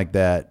something like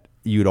that,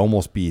 you'd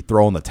almost be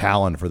throwing the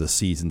towel in for the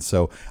season.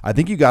 So I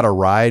think you got to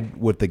ride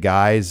with the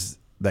guys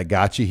that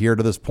got you here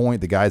to this point,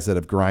 the guys that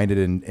have grinded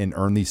and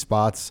earned these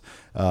spots.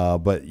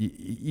 But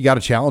you got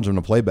to challenge them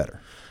to play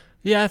better.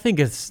 Yeah, I think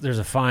there's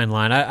a fine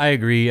line. I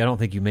agree. I don't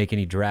think you make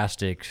any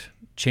drastic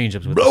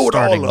change-ups with the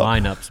starting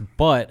lineups,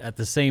 but at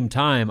the same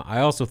time, I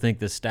also think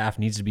the staff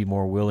needs to be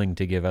more willing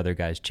to give other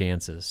guys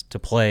chances to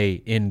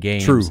play in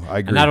games. True, I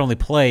agree. And not only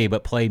play,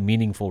 but play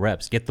meaningful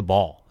reps, get the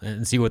ball,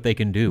 and see what they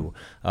can do.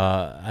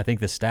 I think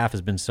the staff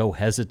has been so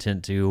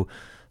hesitant to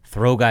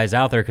throw guys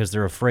out there because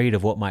they're afraid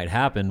of what might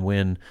happen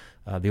when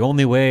the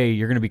only way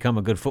you're going to become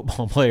a good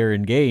football player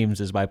in games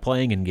is by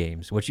playing in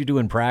games. What you do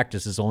in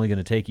practice is only going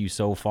to take you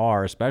so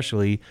far,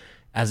 especially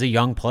as a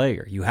young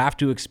player. You have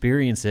to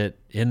experience it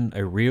in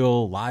a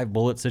real live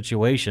bullet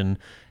situation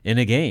in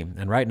a game.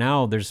 And right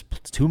now there's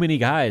too many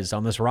guys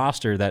on this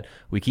roster that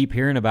we keep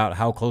hearing about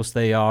how close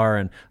they are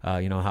and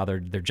how they're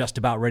just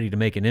about ready to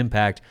make an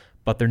impact,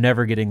 but they're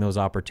never getting those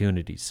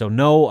opportunities. So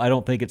no, I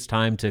don't think it's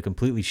time to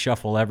completely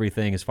shuffle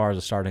everything as far as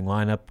the starting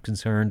lineup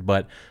concerned,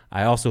 but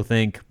I also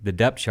think the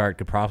depth chart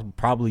could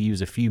probably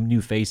use a few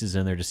new faces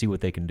in there to see what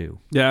they can do.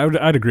 Yeah,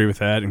 I'd agree with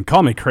that. And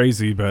call me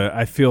crazy, but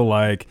I feel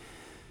like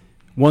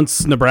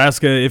once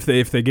Nebraska, if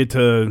they get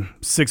to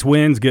 6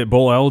 wins, get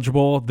bowl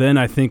eligible, then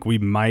I think we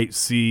might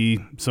see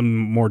some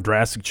more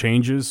drastic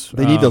changes.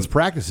 They need those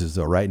practices,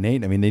 though, right,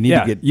 Nate? I mean, they need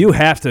to get. You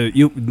have to.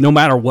 No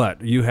matter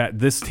what,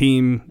 this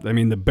team. I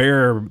mean, the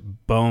bare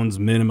bones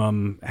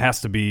minimum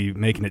has to be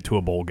making it to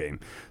a bowl game.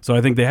 So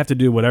I think they have to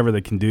do whatever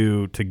they can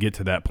do to get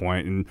to that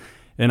point.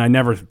 And I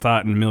never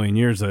thought in a million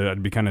years that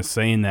I'd be kind of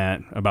saying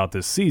that about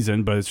this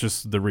season, but it's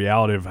just the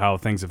reality of how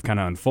things have kind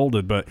of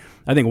unfolded. But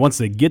I think once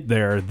they get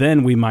there,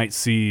 then we might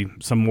see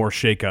some more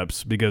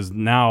shakeups, because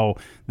now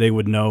they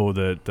would know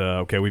that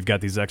okay, we've got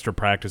these extra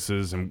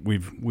practices and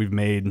we've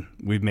made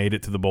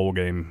it to the bowl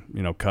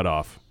game,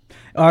 cutoff.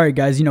 All right,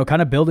 guys,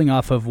 kind of building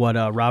off of what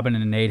Robin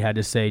and Nate had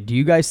to say, do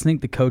you guys think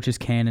the coaches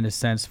can, in a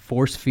sense,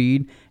 force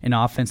feed an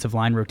offensive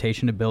line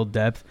rotation to build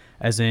depth,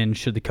 as in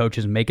should the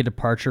coaches make a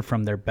departure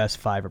from their best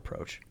 5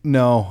 approach?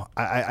 No,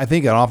 I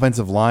think an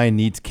offensive line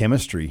needs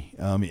chemistry.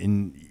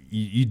 And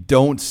you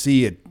don't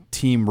see a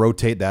team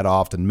rotate that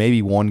often,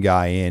 maybe one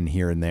guy in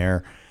here and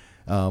there.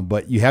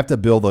 But you have to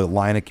build a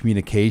line of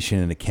communication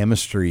and a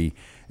chemistry,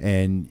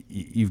 and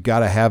you've got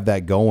to have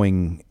that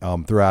going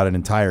throughout an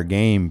entire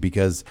game,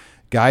 because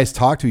guys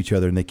talk to each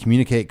other and they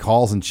communicate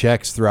calls and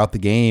checks throughout the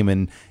game.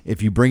 And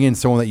if you bring in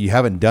someone that you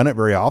haven't done it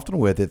very often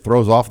with, it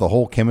throws off the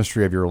whole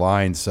chemistry of your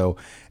line. So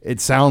it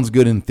sounds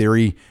good in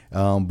theory.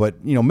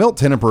 But Milt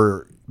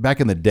Tenneper, back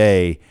in the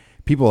day,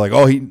 people are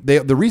like,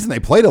 the reason they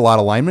played a lot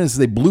of linemen is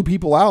they blew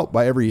people out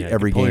by every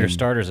game. Pull your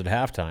starters at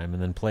halftime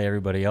and then play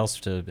everybody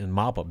else in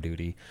mop-up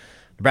duty.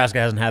 Nebraska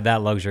hasn't had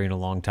that luxury in a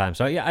long time.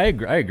 So yeah, I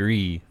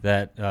agree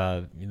that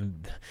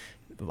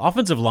the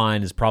offensive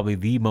line is probably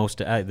the most.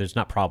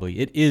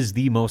 It is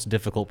the most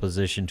difficult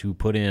position to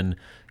put in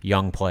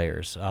young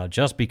players,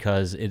 just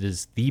because it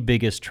is the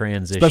biggest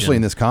transition, especially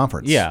in this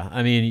conference. Yeah,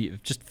 I mean,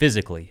 just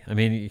physically. I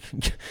mean,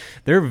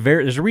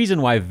 there's a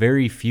reason why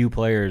very few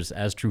players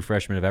as true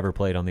freshmen have ever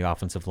played on the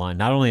offensive line,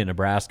 not only at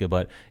Nebraska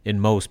but in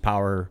most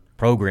power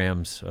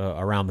programs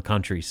around the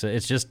country. So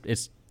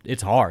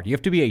it's hard. You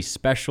have to be a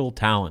special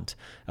talent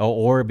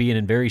or be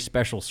in very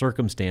special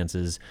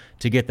circumstances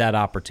to get that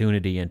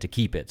opportunity and to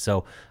keep it.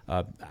 So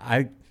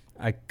I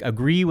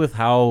agree with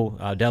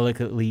how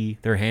delicately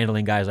they're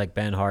handling guys like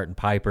Benhart and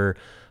Piper.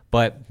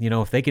 But,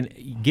 if they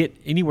can get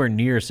anywhere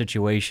near a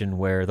situation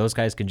where those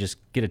guys can just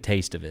get a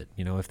taste of it,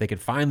 if they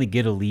could finally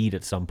get a lead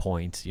at some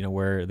point,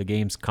 where the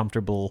game's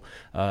comfortable,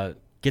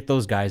 get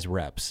those guys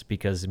reps,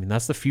 because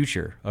that's the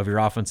future of your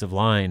offensive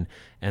line,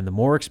 and the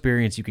more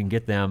experience you can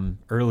get them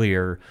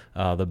earlier,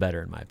 the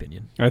better, in my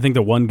opinion. I think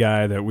the one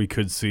guy that we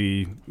could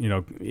see,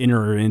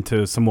 enter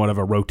into somewhat of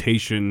a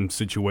rotation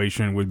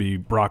situation would be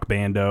Brock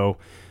Bando.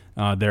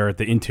 There at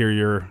the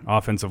interior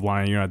offensive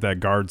line, at that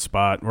guard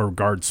spot, or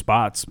guard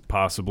spots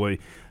possibly.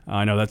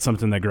 I know that's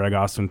something that Greg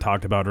Austin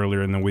talked about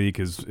earlier in the week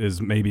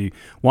is maybe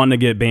wanting to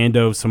get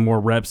Bando some more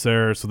reps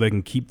there so they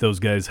can keep those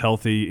guys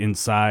healthy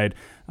inside.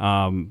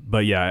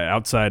 But yeah,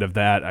 outside of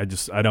that,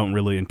 I don't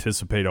really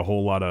anticipate a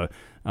whole lot of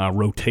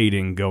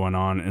rotating going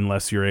on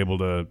unless you're able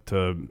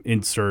to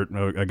insert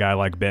a guy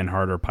like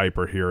Benhart or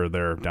Piper here or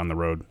there down the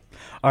road.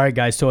 All right,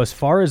 guys. So as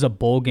far as a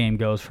bowl game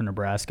goes for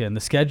Nebraska, and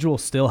the schedule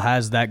still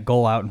has that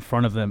goal out in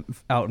front of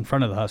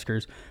the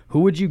Huskers,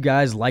 who would you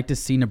guys like to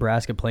see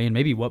Nebraska play in?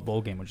 Maybe what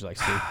bowl game would you like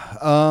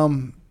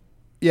to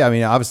see? Yeah, I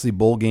mean, obviously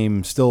bowl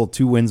game still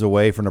 2 wins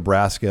away for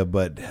Nebraska,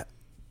 but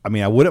I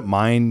mean, I wouldn't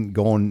mind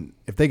going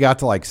if they got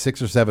to like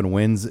 6 or 7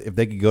 wins, if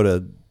they could go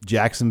to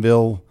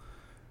Jacksonville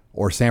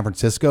or San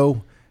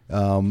Francisco.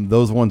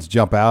 Those ones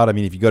jump out. I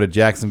mean, if you go to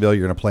Jacksonville,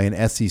 you're going to play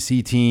an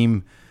SEC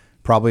team,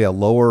 probably a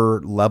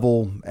lower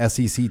level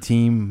SEC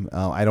team.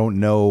 I don't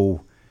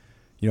know,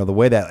 the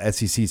way that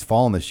SEC's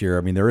fallen this year.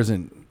 I mean, there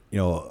isn't,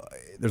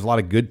 there's a lot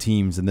of good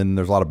teams and then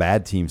there's a lot of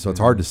bad teams. So it's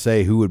hard to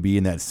say who would be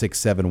in that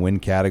 6-7 win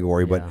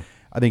category. But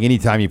I think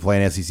anytime you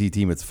play an SEC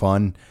team, it's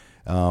fun.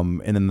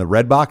 And then the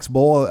Redbox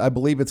Bowl, I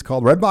believe it's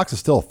called. Redbox is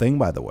still a thing,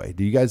 by the way.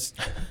 Do you guys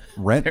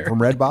rent from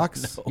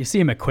Redbox? No. You see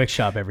them at Quick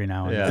Shop every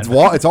now and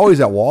then. It's always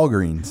at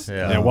Walgreens.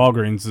 Yeah,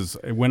 Walgreens is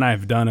when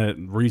I've done it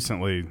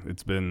recently.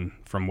 It's been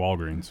from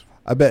Walgreens.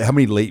 I bet. How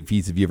many late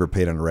fees have you ever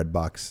paid on a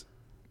Redbox?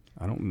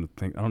 I don't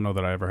know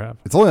that I ever have.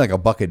 It's only like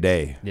 $1 a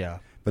day. Yeah,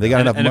 but they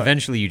got enough. And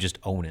eventually, you just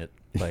own it.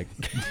 Like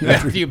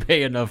after you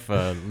pay enough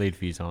late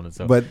fees on it.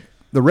 So, but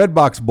the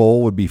Redbox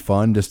Bowl would be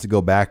fun just to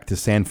go back to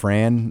San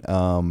Fran.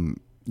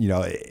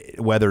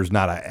 Weather's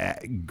not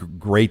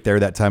great there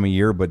that time of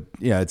year, but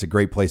it's a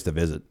great place to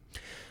visit.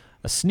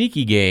 A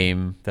sneaky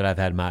game that I've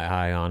had my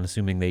eye on,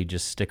 assuming they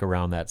just stick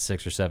around that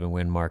 6 or 7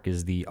 win mark,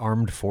 is the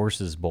Armed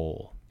Forces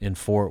Bowl in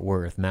Fort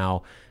Worth. Now,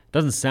 it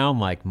doesn't sound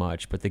like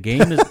much, but the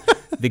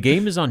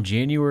game is on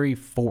January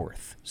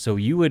 4th, so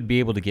you would be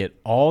able to get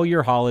all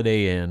your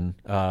holiday in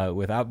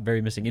without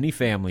missing any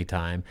family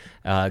time.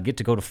 Get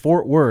to go to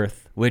Fort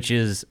Worth, which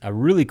is a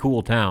really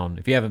cool town.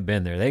 If you haven't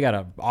been there, they got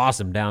an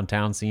awesome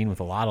downtown scene with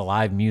a lot of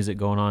live music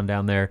going on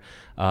down there,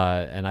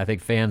 and I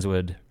think fans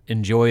would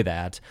enjoy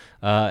that.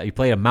 You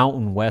play a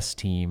Mountain West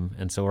team,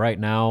 and so right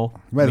now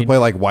you might play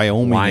like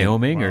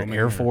Wyoming or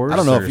Air Force. I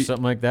don't know or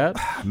something like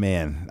that.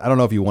 Man, I don't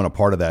know if you want a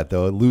part of that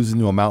though. Losing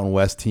to a Mountain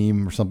West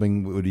team or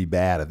something would be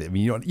bad. I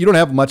mean, you don't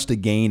have much to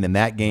gain in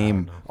that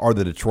game or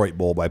the Detroit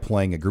Bowl by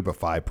playing a Group of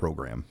 5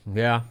 program.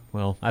 Yeah,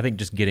 well, I think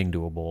just getting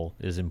to a bowl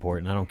is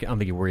important. I don't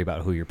think you worry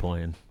about who you're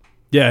playing.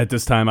 Yeah, at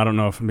this time, I don't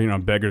know if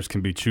beggars can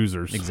be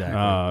choosers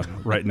exactly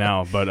right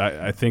now, but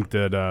I think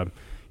that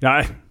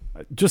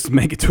just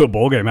make it to a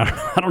bowl game.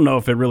 I don't know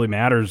if it really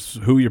matters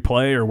who you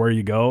play or where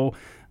you go.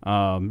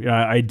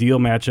 Ideal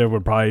matchup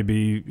would probably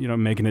be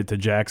making it to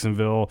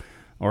Jacksonville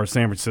or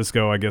San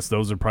Francisco. I guess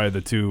those are probably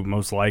the 2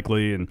 most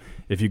likely. And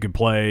if you could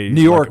play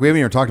New York, we haven't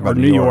even talked about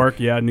New York.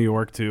 Yeah, New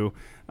York too.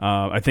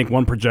 I think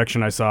one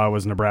projection I saw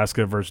was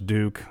Nebraska versus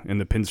Duke in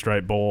the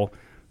Pinstripe Bowl.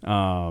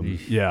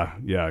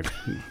 Yeah.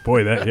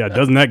 Boy,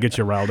 doesn't that get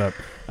you riled up?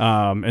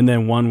 And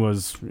then one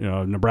was,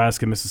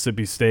 Nebraska,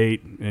 Mississippi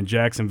State in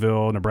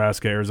Jacksonville,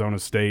 Nebraska, Arizona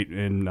State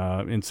in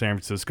San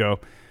Francisco.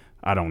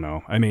 I don't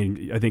know. I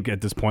mean, I think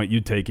at this point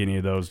you'd take any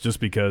of those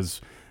just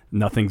because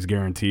nothing's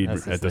guaranteed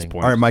at this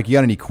point. All right, Mike, you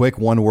got any quick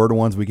one-word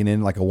ones we can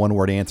end, like a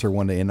one-word answer,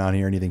 one to end on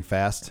here? Anything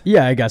fast?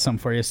 Yeah, I got something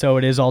for you. So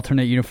it is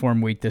alternate uniform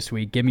week this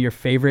week. Give me your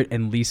favorite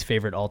and least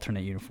favorite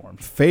alternate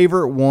uniforms.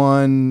 Favorite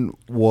one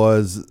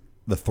was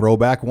the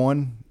throwback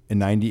one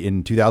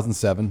in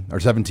 2007 or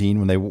 17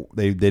 when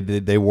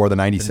they wore the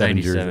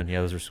 97 jersey.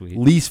 Yeah, those are sweet.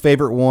 Least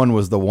favorite one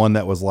was the one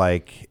that was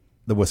like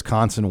the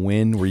Wisconsin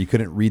win where you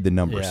couldn't read the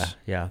numbers.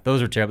 Yeah,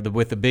 those are terrible.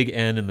 With the big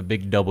N and the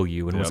big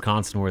W in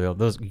Wisconsin, where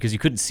those because you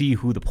couldn't see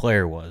who the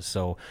player was.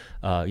 So,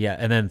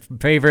 and then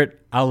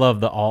favorite, I love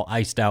the all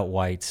iced out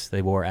whites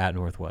they wore at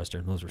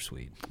Northwestern. Those were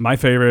sweet. My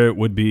favorite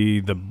would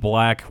be the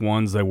black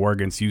ones they wore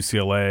against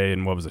UCLA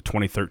in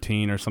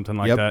 2013 or something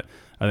like that.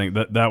 I think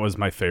that was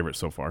my favorite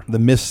so far. The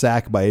missed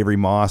sack by Avery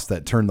Moss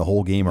that turned the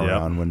whole game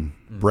around when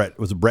Brett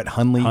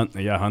Hundley?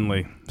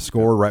 Hundley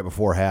scored right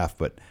before half.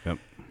 But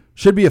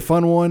should be a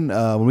fun one.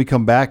 When we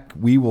come back,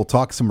 we will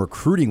talk some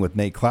recruiting with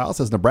Nate Klaus,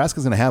 as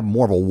Nebraska's going to have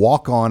more of a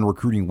walk-on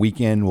recruiting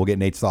weekend. We'll get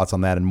Nate's thoughts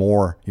on that and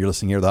more. You're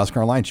listening here to the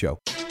Husker Online Show.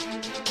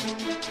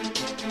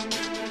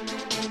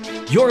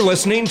 You're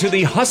listening to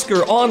the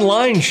Husker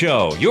Online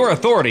Show, your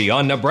authority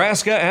on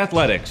Nebraska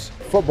athletics.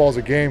 Football's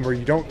a game where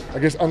you don't, I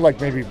guess,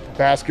 unlike maybe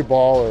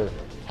basketball or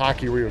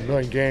hockey where you have a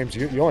million games,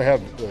 you only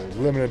have a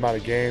limited amount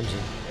of games,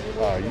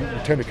 and you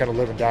tend to kind of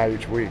live and die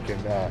each week.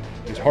 And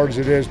as hard as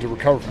it is to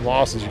recover from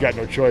losses, you got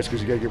no choice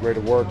because you got to get ready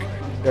to work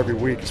every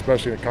week,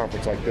 especially in a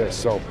conference like this.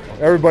 So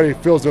everybody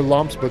feels their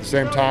lumps, but at the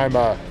same time,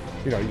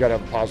 you got to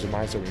have a positive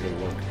mindset when you go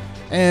to work.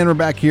 And we're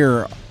back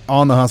here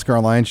on the Husker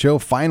Online Show,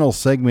 final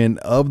segment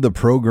of the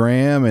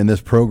program, and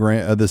this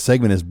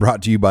segment is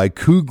brought to you by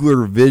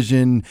Kugler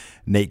Vision.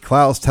 Nate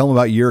Klaus, tell them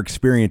about your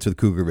experience with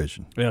Kugler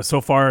Vision. Yeah, so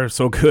far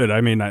so good.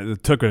 I mean,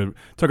 it took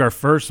our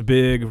first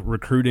big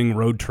recruiting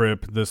road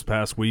trip this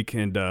past week,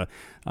 and it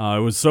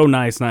was so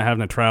nice not having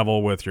to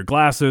travel with your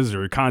glasses or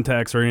your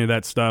contacts or any of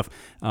that stuff.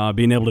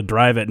 Being able to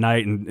drive at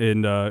night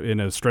in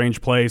a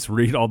strange place,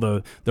 read all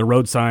the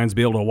road signs,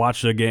 be able to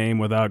watch the game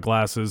without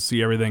glasses,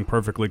 see everything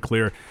perfectly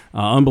clear.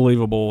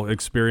 Unbelievable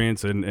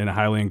experience, and I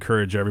highly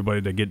encourage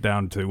everybody to get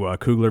down to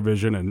Kugler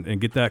Vision and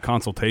get that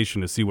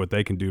consultation to see what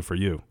they can do for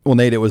you. Well,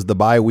 Nate, it was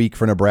the bye week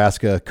for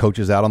Nebraska.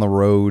 Coaches out on the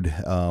road.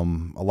 A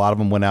lot of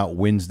them went out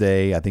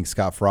Wednesday. I think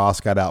Scott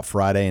Frost got out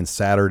Friday and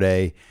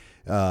Saturday.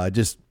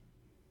 Just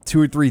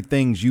 2 or 3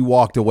 things you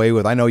walked away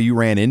with. I know you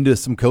ran into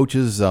some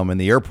coaches in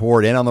the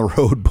airport and on the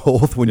road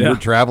both when you were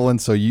traveling.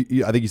 So I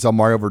think you saw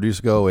Mario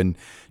Verduzco and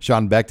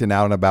Sean Beckton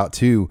out and about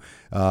too.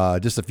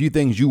 Just a few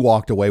things you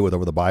walked away with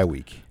over the bye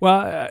week.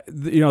 Well,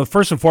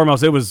 first and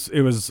foremost, it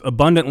was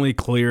abundantly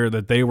clear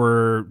that they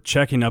were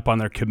checking up on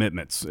their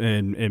commitments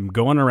and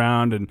going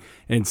around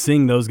and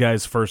seeing those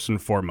guys first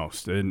and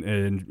foremost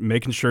and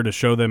making sure to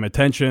show them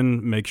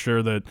attention, make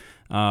sure that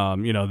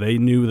they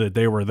knew that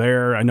they were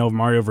there. I know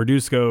Mario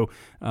Verduzco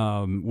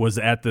was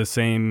at the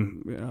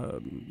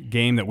same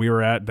game that we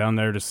were at down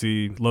there to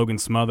see Logan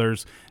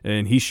Smothers,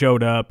 and he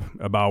showed up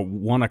about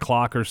 1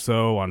 o'clock or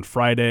so on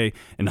Friday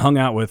and hung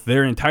out with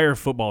their entire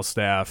football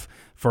staff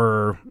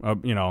for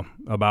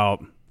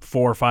about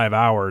 4 or 5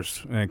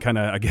 hours, and kind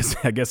of I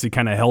guess he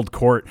kind of held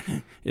court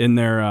in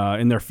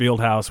their field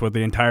house with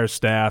the entire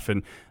staff,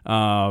 and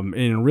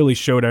really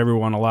showed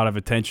everyone a lot of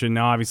attention.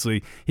 Now,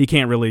 obviously, he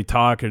can't really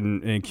talk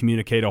and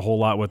communicate a whole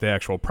lot with the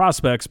actual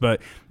prospects,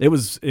 but it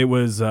was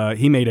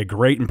he made a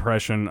great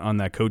impression on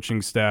that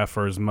coaching staff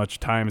for as much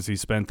time as he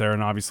spent there,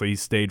 and obviously he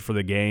stayed for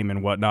the game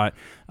and whatnot.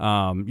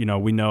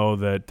 We know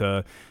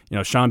that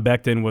Sean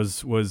Beckton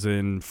was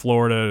in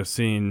Florida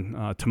seeing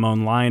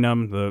Timon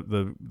Lynham,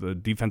 the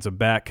defensive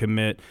back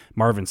commit,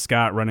 Marvin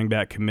Scott, running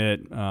back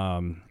commit.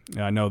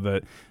 I know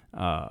that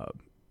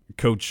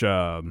coach,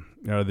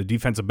 the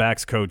defensive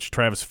backs coach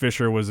Travis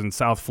Fisher was in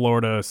South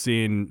Florida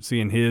seeing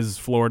his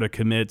Florida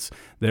commits.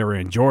 They were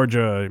in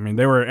Georgia. I mean,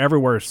 they were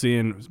everywhere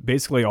seeing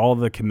basically all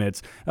the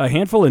commits. A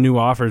handful of new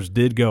offers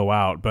did go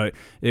out, but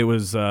it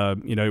was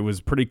it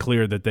was pretty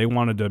clear that they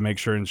wanted to make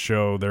sure and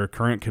show their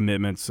current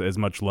commitments as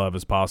much love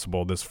as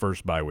possible this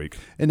first bye week.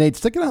 And Nate,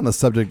 sticking on the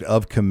subject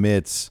of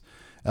commits,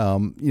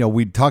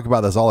 we talk about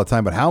this all the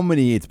time, but how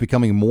many, it's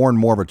becoming more and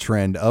more of a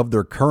trend of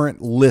their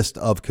current list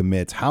of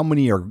commits. How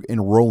many are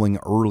enrolling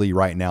early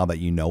right now that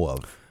you know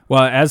of?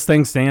 Well, as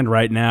things stand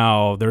right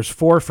now, there's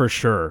 4 for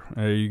sure.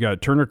 You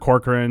got Turner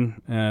Corcoran,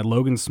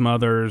 Logan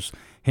Smothers,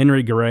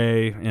 Henry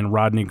Gray, and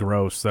Rodney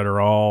Gross that are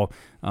all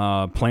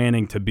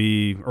planning to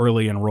be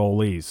early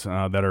enrollees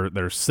that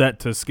are set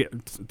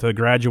to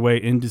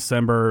graduate in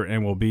December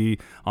and will be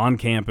on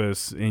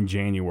campus in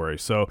January.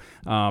 So,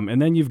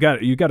 and then you've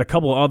got a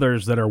couple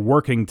others that are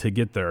working to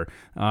get there.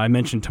 I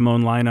mentioned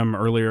Timon Lynham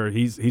earlier.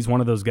 He's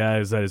one of those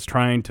guys that is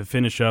trying to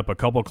finish up a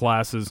couple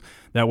classes.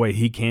 That way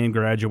he can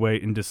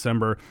graduate in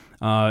December.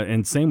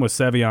 And same with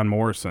Sevion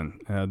Morrison,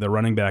 the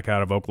running back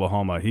out of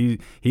Oklahoma.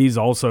 He's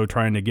also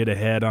trying to get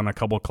ahead on a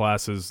couple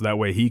classes. That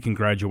way he can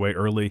graduate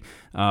early.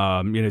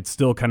 It's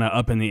still kind of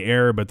up in the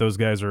air, but those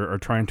guys are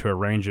trying to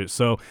arrange it.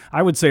 So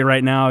I would say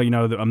right now,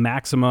 a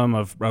maximum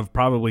of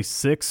probably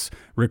 6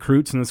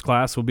 recruits in this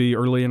class will be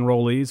early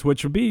enrollees,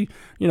 which would be,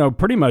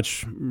 pretty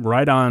much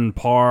right on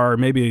par,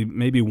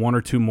 maybe 1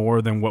 or 2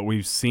 more than what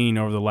we've seen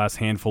over the last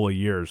handful of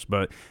years.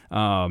 But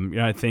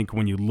I think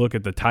when you look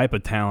at the type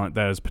of talent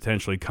that is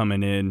potentially coming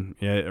in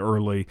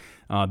early,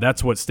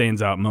 that's what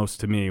stands out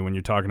most to me when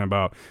you're talking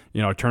about,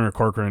 Turner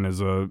Corcoran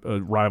is a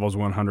Rivals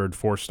 100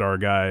 4-star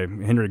guy,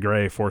 Henry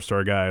Gray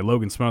 4-star guy,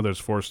 Logan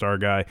Smothers 4-star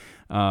guy,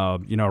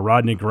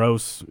 Rodney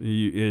Gross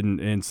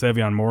and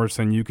Sevion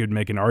Morrison. You could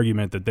make an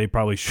argument that they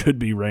probably should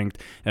be ranked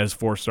as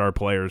 4-star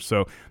players.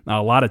 So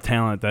a lot of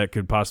talent that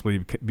could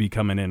possibly be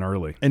coming in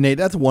early. And Nate,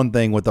 that's one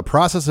thing with the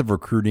process of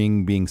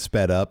recruiting being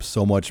sped up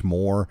so much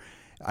more.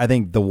 I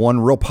think the one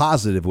real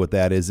positive with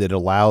that is it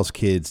allows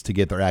kids to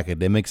get their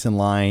academics in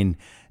line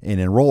and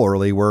enroll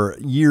early, where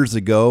years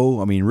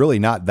ago, really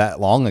not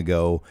that long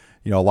ago,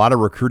 a lot of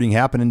recruiting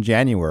happened in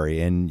January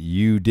and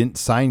you didn't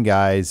sign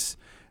guys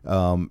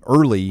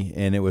early,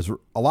 and it was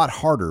a lot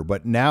harder.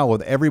 But now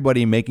with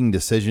everybody making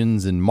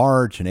decisions in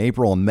March and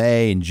April and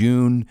May and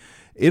June,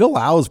 it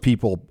allows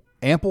people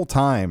ample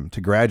time to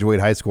graduate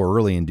high school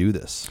early and do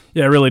this.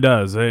 Yeah, it really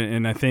does.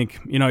 And I think,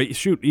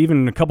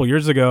 even a couple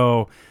years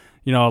ago,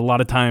 a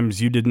lot of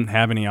times you didn't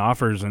have any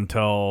offers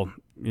until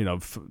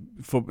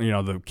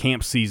the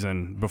camp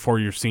season before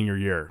your senior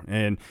year,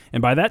 and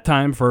by that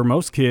time for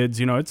most kids,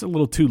 it's a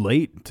little too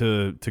late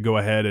to go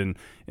ahead and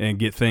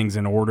get things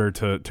in order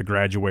to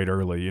graduate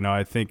early.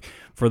 I think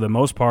for the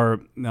most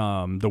part,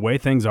 the way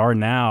things are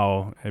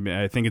now,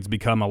 I think it's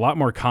become a lot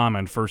more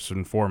common first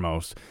and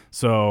foremost.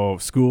 So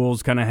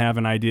schools kind of have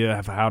an idea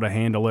of how to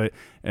handle it,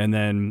 and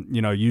then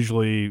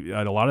usually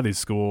at a lot of these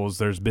schools,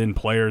 there's been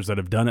players that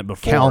have done it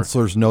before.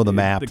 Counselors know the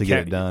map to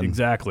get it done.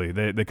 Exactly.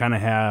 They kind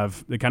of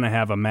have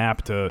a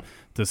map to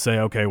say,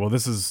 okay, well,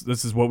 this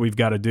is what we've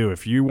got to do.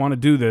 If you want to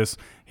do this,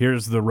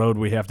 here's the road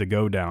we have to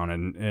go down.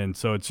 And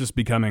so it's just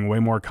becoming way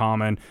more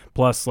common.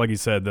 Plus, like you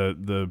said,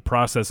 the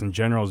process in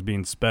general is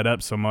being sped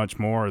up so much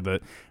more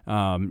that,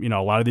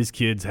 a lot of these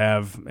kids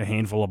have a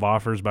handful of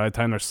offers by the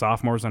time they're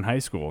sophomores in high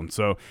school. And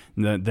so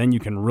then you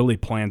can really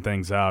plan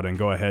things out and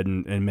go ahead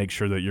and make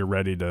sure that you're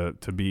ready to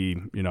be,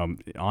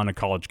 on a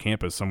college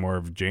campus somewhere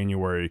of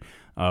January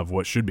of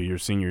what should be your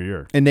senior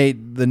year. And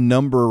Nate, the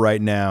number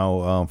right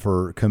now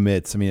for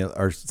commits,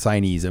 or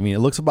signees. I mean, it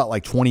looks about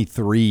like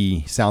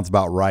 23 sounds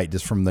about right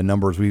just from the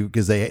numbers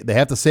because they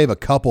have to save a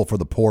couple for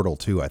the portal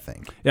too, I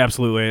think. Yeah,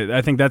 absolutely.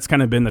 I think that's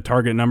kind of been the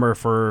target number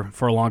for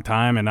a long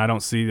time, and I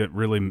don't see it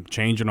really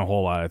changing a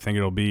whole lot. I think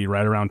it'll be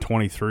right around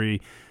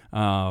 23.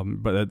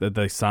 But that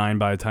they sign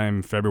by the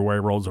time February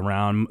rolls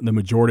around. The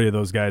majority of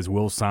those guys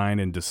will sign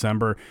in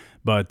December.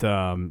 But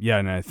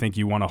and I think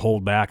you want to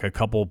hold back a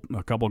couple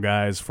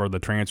guys for the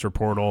transfer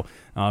portal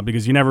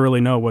because you never really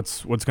know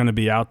what's going to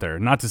be out there.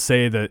 Not to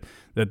say that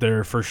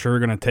they're for sure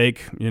going to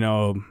take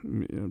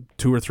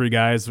 2 or 3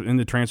 guys in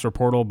the transfer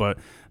portal, but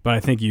I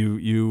think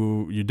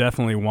you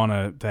definitely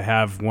want to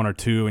have 1 or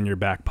 2 in your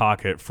back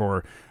pocket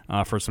for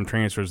some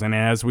transfers. And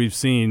as we've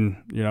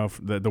seen,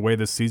 the way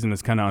this season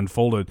has kind of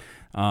unfolded,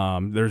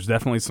 there's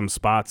definitely some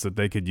spots that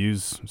they could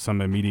use some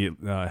immediate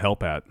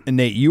help at. And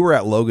Nate, you were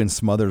at Logan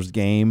Smothers'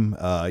 game.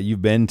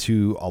 You've been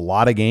to a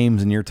lot of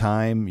games in your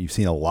time. You've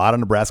seen a lot of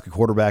Nebraska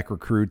quarterback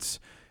recruits.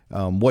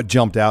 What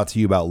jumped out to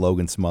you about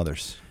Logan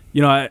Smothers?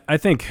 I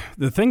think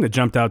the thing that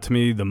jumped out to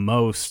me the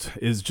most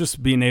is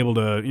just being able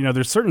to,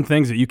 there's certain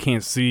things that you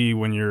can't see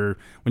when you're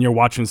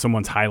watching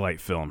someone's highlight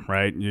film,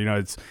 right?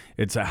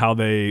 It's how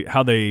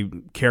they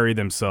carry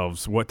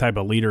themselves, what type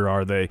of leader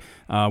are they,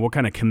 what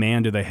kind of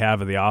command do they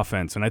have of the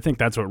offense, and I think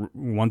that's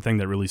one thing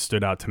that really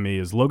stood out to me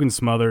is Logan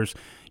Smothers.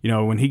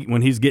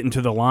 When he's getting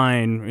to the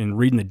line and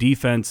reading the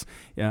defense,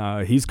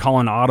 he's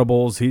calling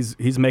audibles.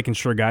 He's making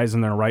sure guys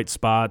in their right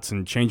spots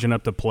and changing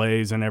up the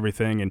plays and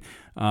everything.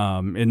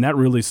 And that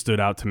really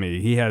stood out to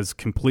me. He has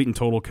complete and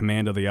total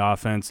command of the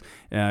offense.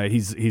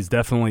 He's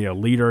definitely a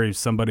leader. He's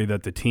somebody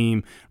that the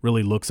team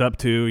really looks up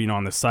to.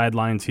 On the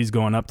sidelines, he's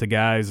going up to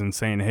guys and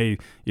saying, "Hey,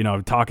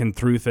 talking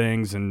through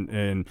things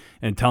and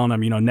telling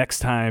them, next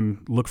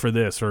time look for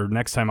this, or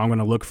next time I'm going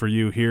to look for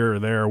you here or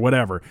there or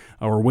whatever,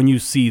 or when you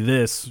see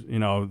this,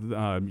 know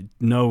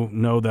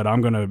that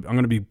I'm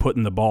gonna be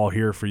putting the ball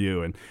here for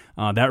you," and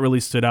that really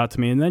stood out to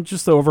me. And then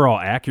just the overall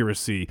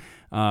accuracy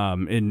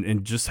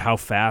and just how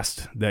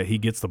fast that he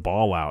gets the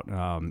ball out.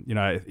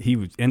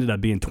 He ended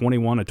up being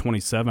 21 to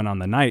 27 on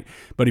the night,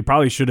 but he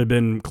probably should have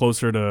been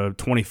closer to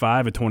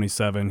 25 to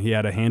 27. He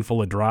had a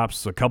handful of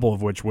drops, a couple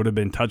of which would have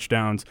been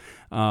touchdowns.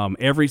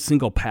 Every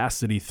single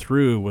pass that he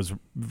threw was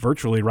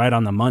virtually right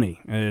on the money,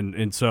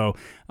 and so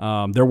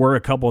there were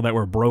a couple that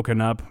were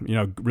broken up.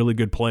 Really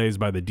good plays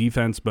by the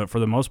defense, but for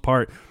the most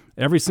part,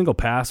 every single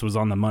pass was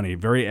on the money,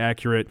 very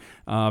accurate.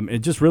 It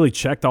just really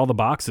checked all the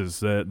boxes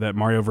that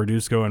Mario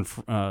Verduzco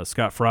and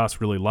Scott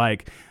Frost really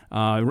like.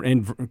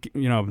 And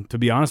to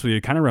be honest with you,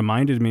 it kind of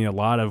reminded me a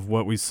lot of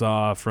what we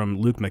saw from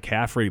Luke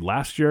McCaffrey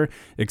last year,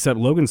 except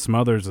Logan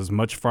Smothers is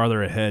much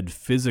farther ahead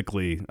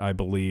physically, I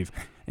believe,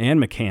 and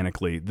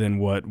mechanically than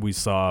what we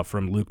saw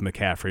from Luke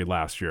McCaffrey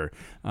last year.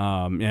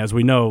 As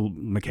we know,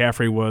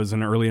 McCaffrey was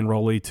an early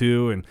enrollee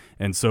too,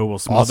 and so will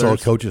Smothers. Also a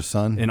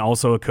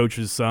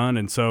coach's son.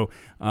 And so,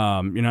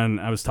 and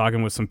I was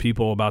talking with some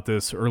people about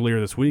this earlier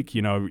this week.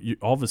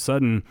 All of a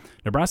sudden,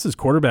 Nebraska's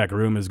quarterback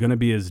room is going to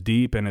be as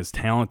deep and as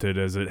talented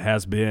as it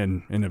has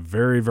been in a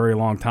very, very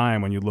long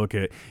time when you look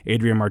at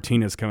Adrian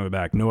Martinez coming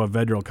back, Noah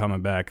Vedral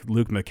coming back,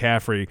 Luke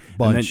McCaffrey.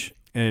 Bunch.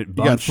 You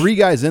got 3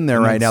 guys in there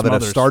right now that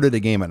have started a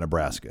game at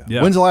Nebraska.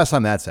 Yeah. When's the last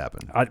time that's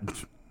happened?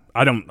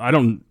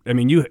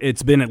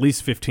 It's been at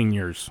least 15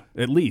 years,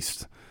 at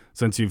least,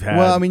 since you've had.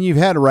 Well, you've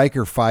had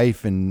Riker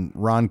Fife and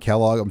Ron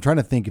Kellogg. I'm trying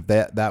to think if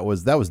that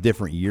was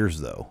different years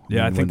though.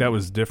 Yeah, I think that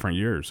was different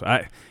years.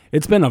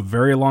 It's been a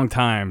very long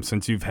time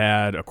since you've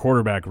had a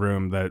quarterback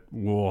room that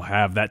will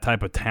have that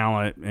type of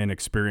talent and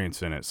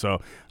experience in it. So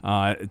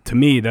to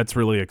me, that's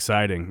really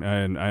exciting,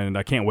 and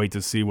I can't wait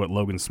to see what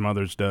Logan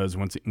Smothers does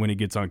when he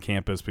gets on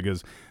campus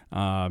because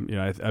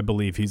I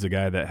believe he's a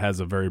guy that has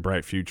a very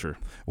bright future.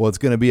 Well, it's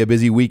going to be a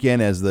busy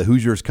weekend as the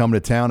Hoosiers come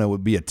to town. It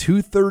would be a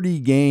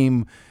 2:30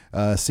 game.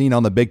 Seen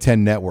on the Big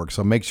Ten Network.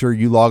 So make sure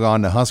you log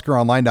on to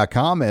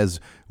HuskerOnline.com as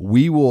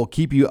we will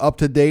keep you up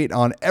to date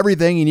on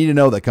everything you need to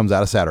know that comes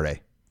out of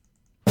Saturday.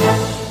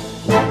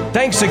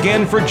 Thanks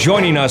again for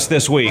joining us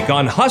this week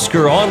on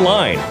Husker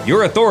Online,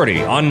 your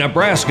authority on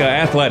Nebraska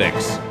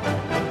athletics.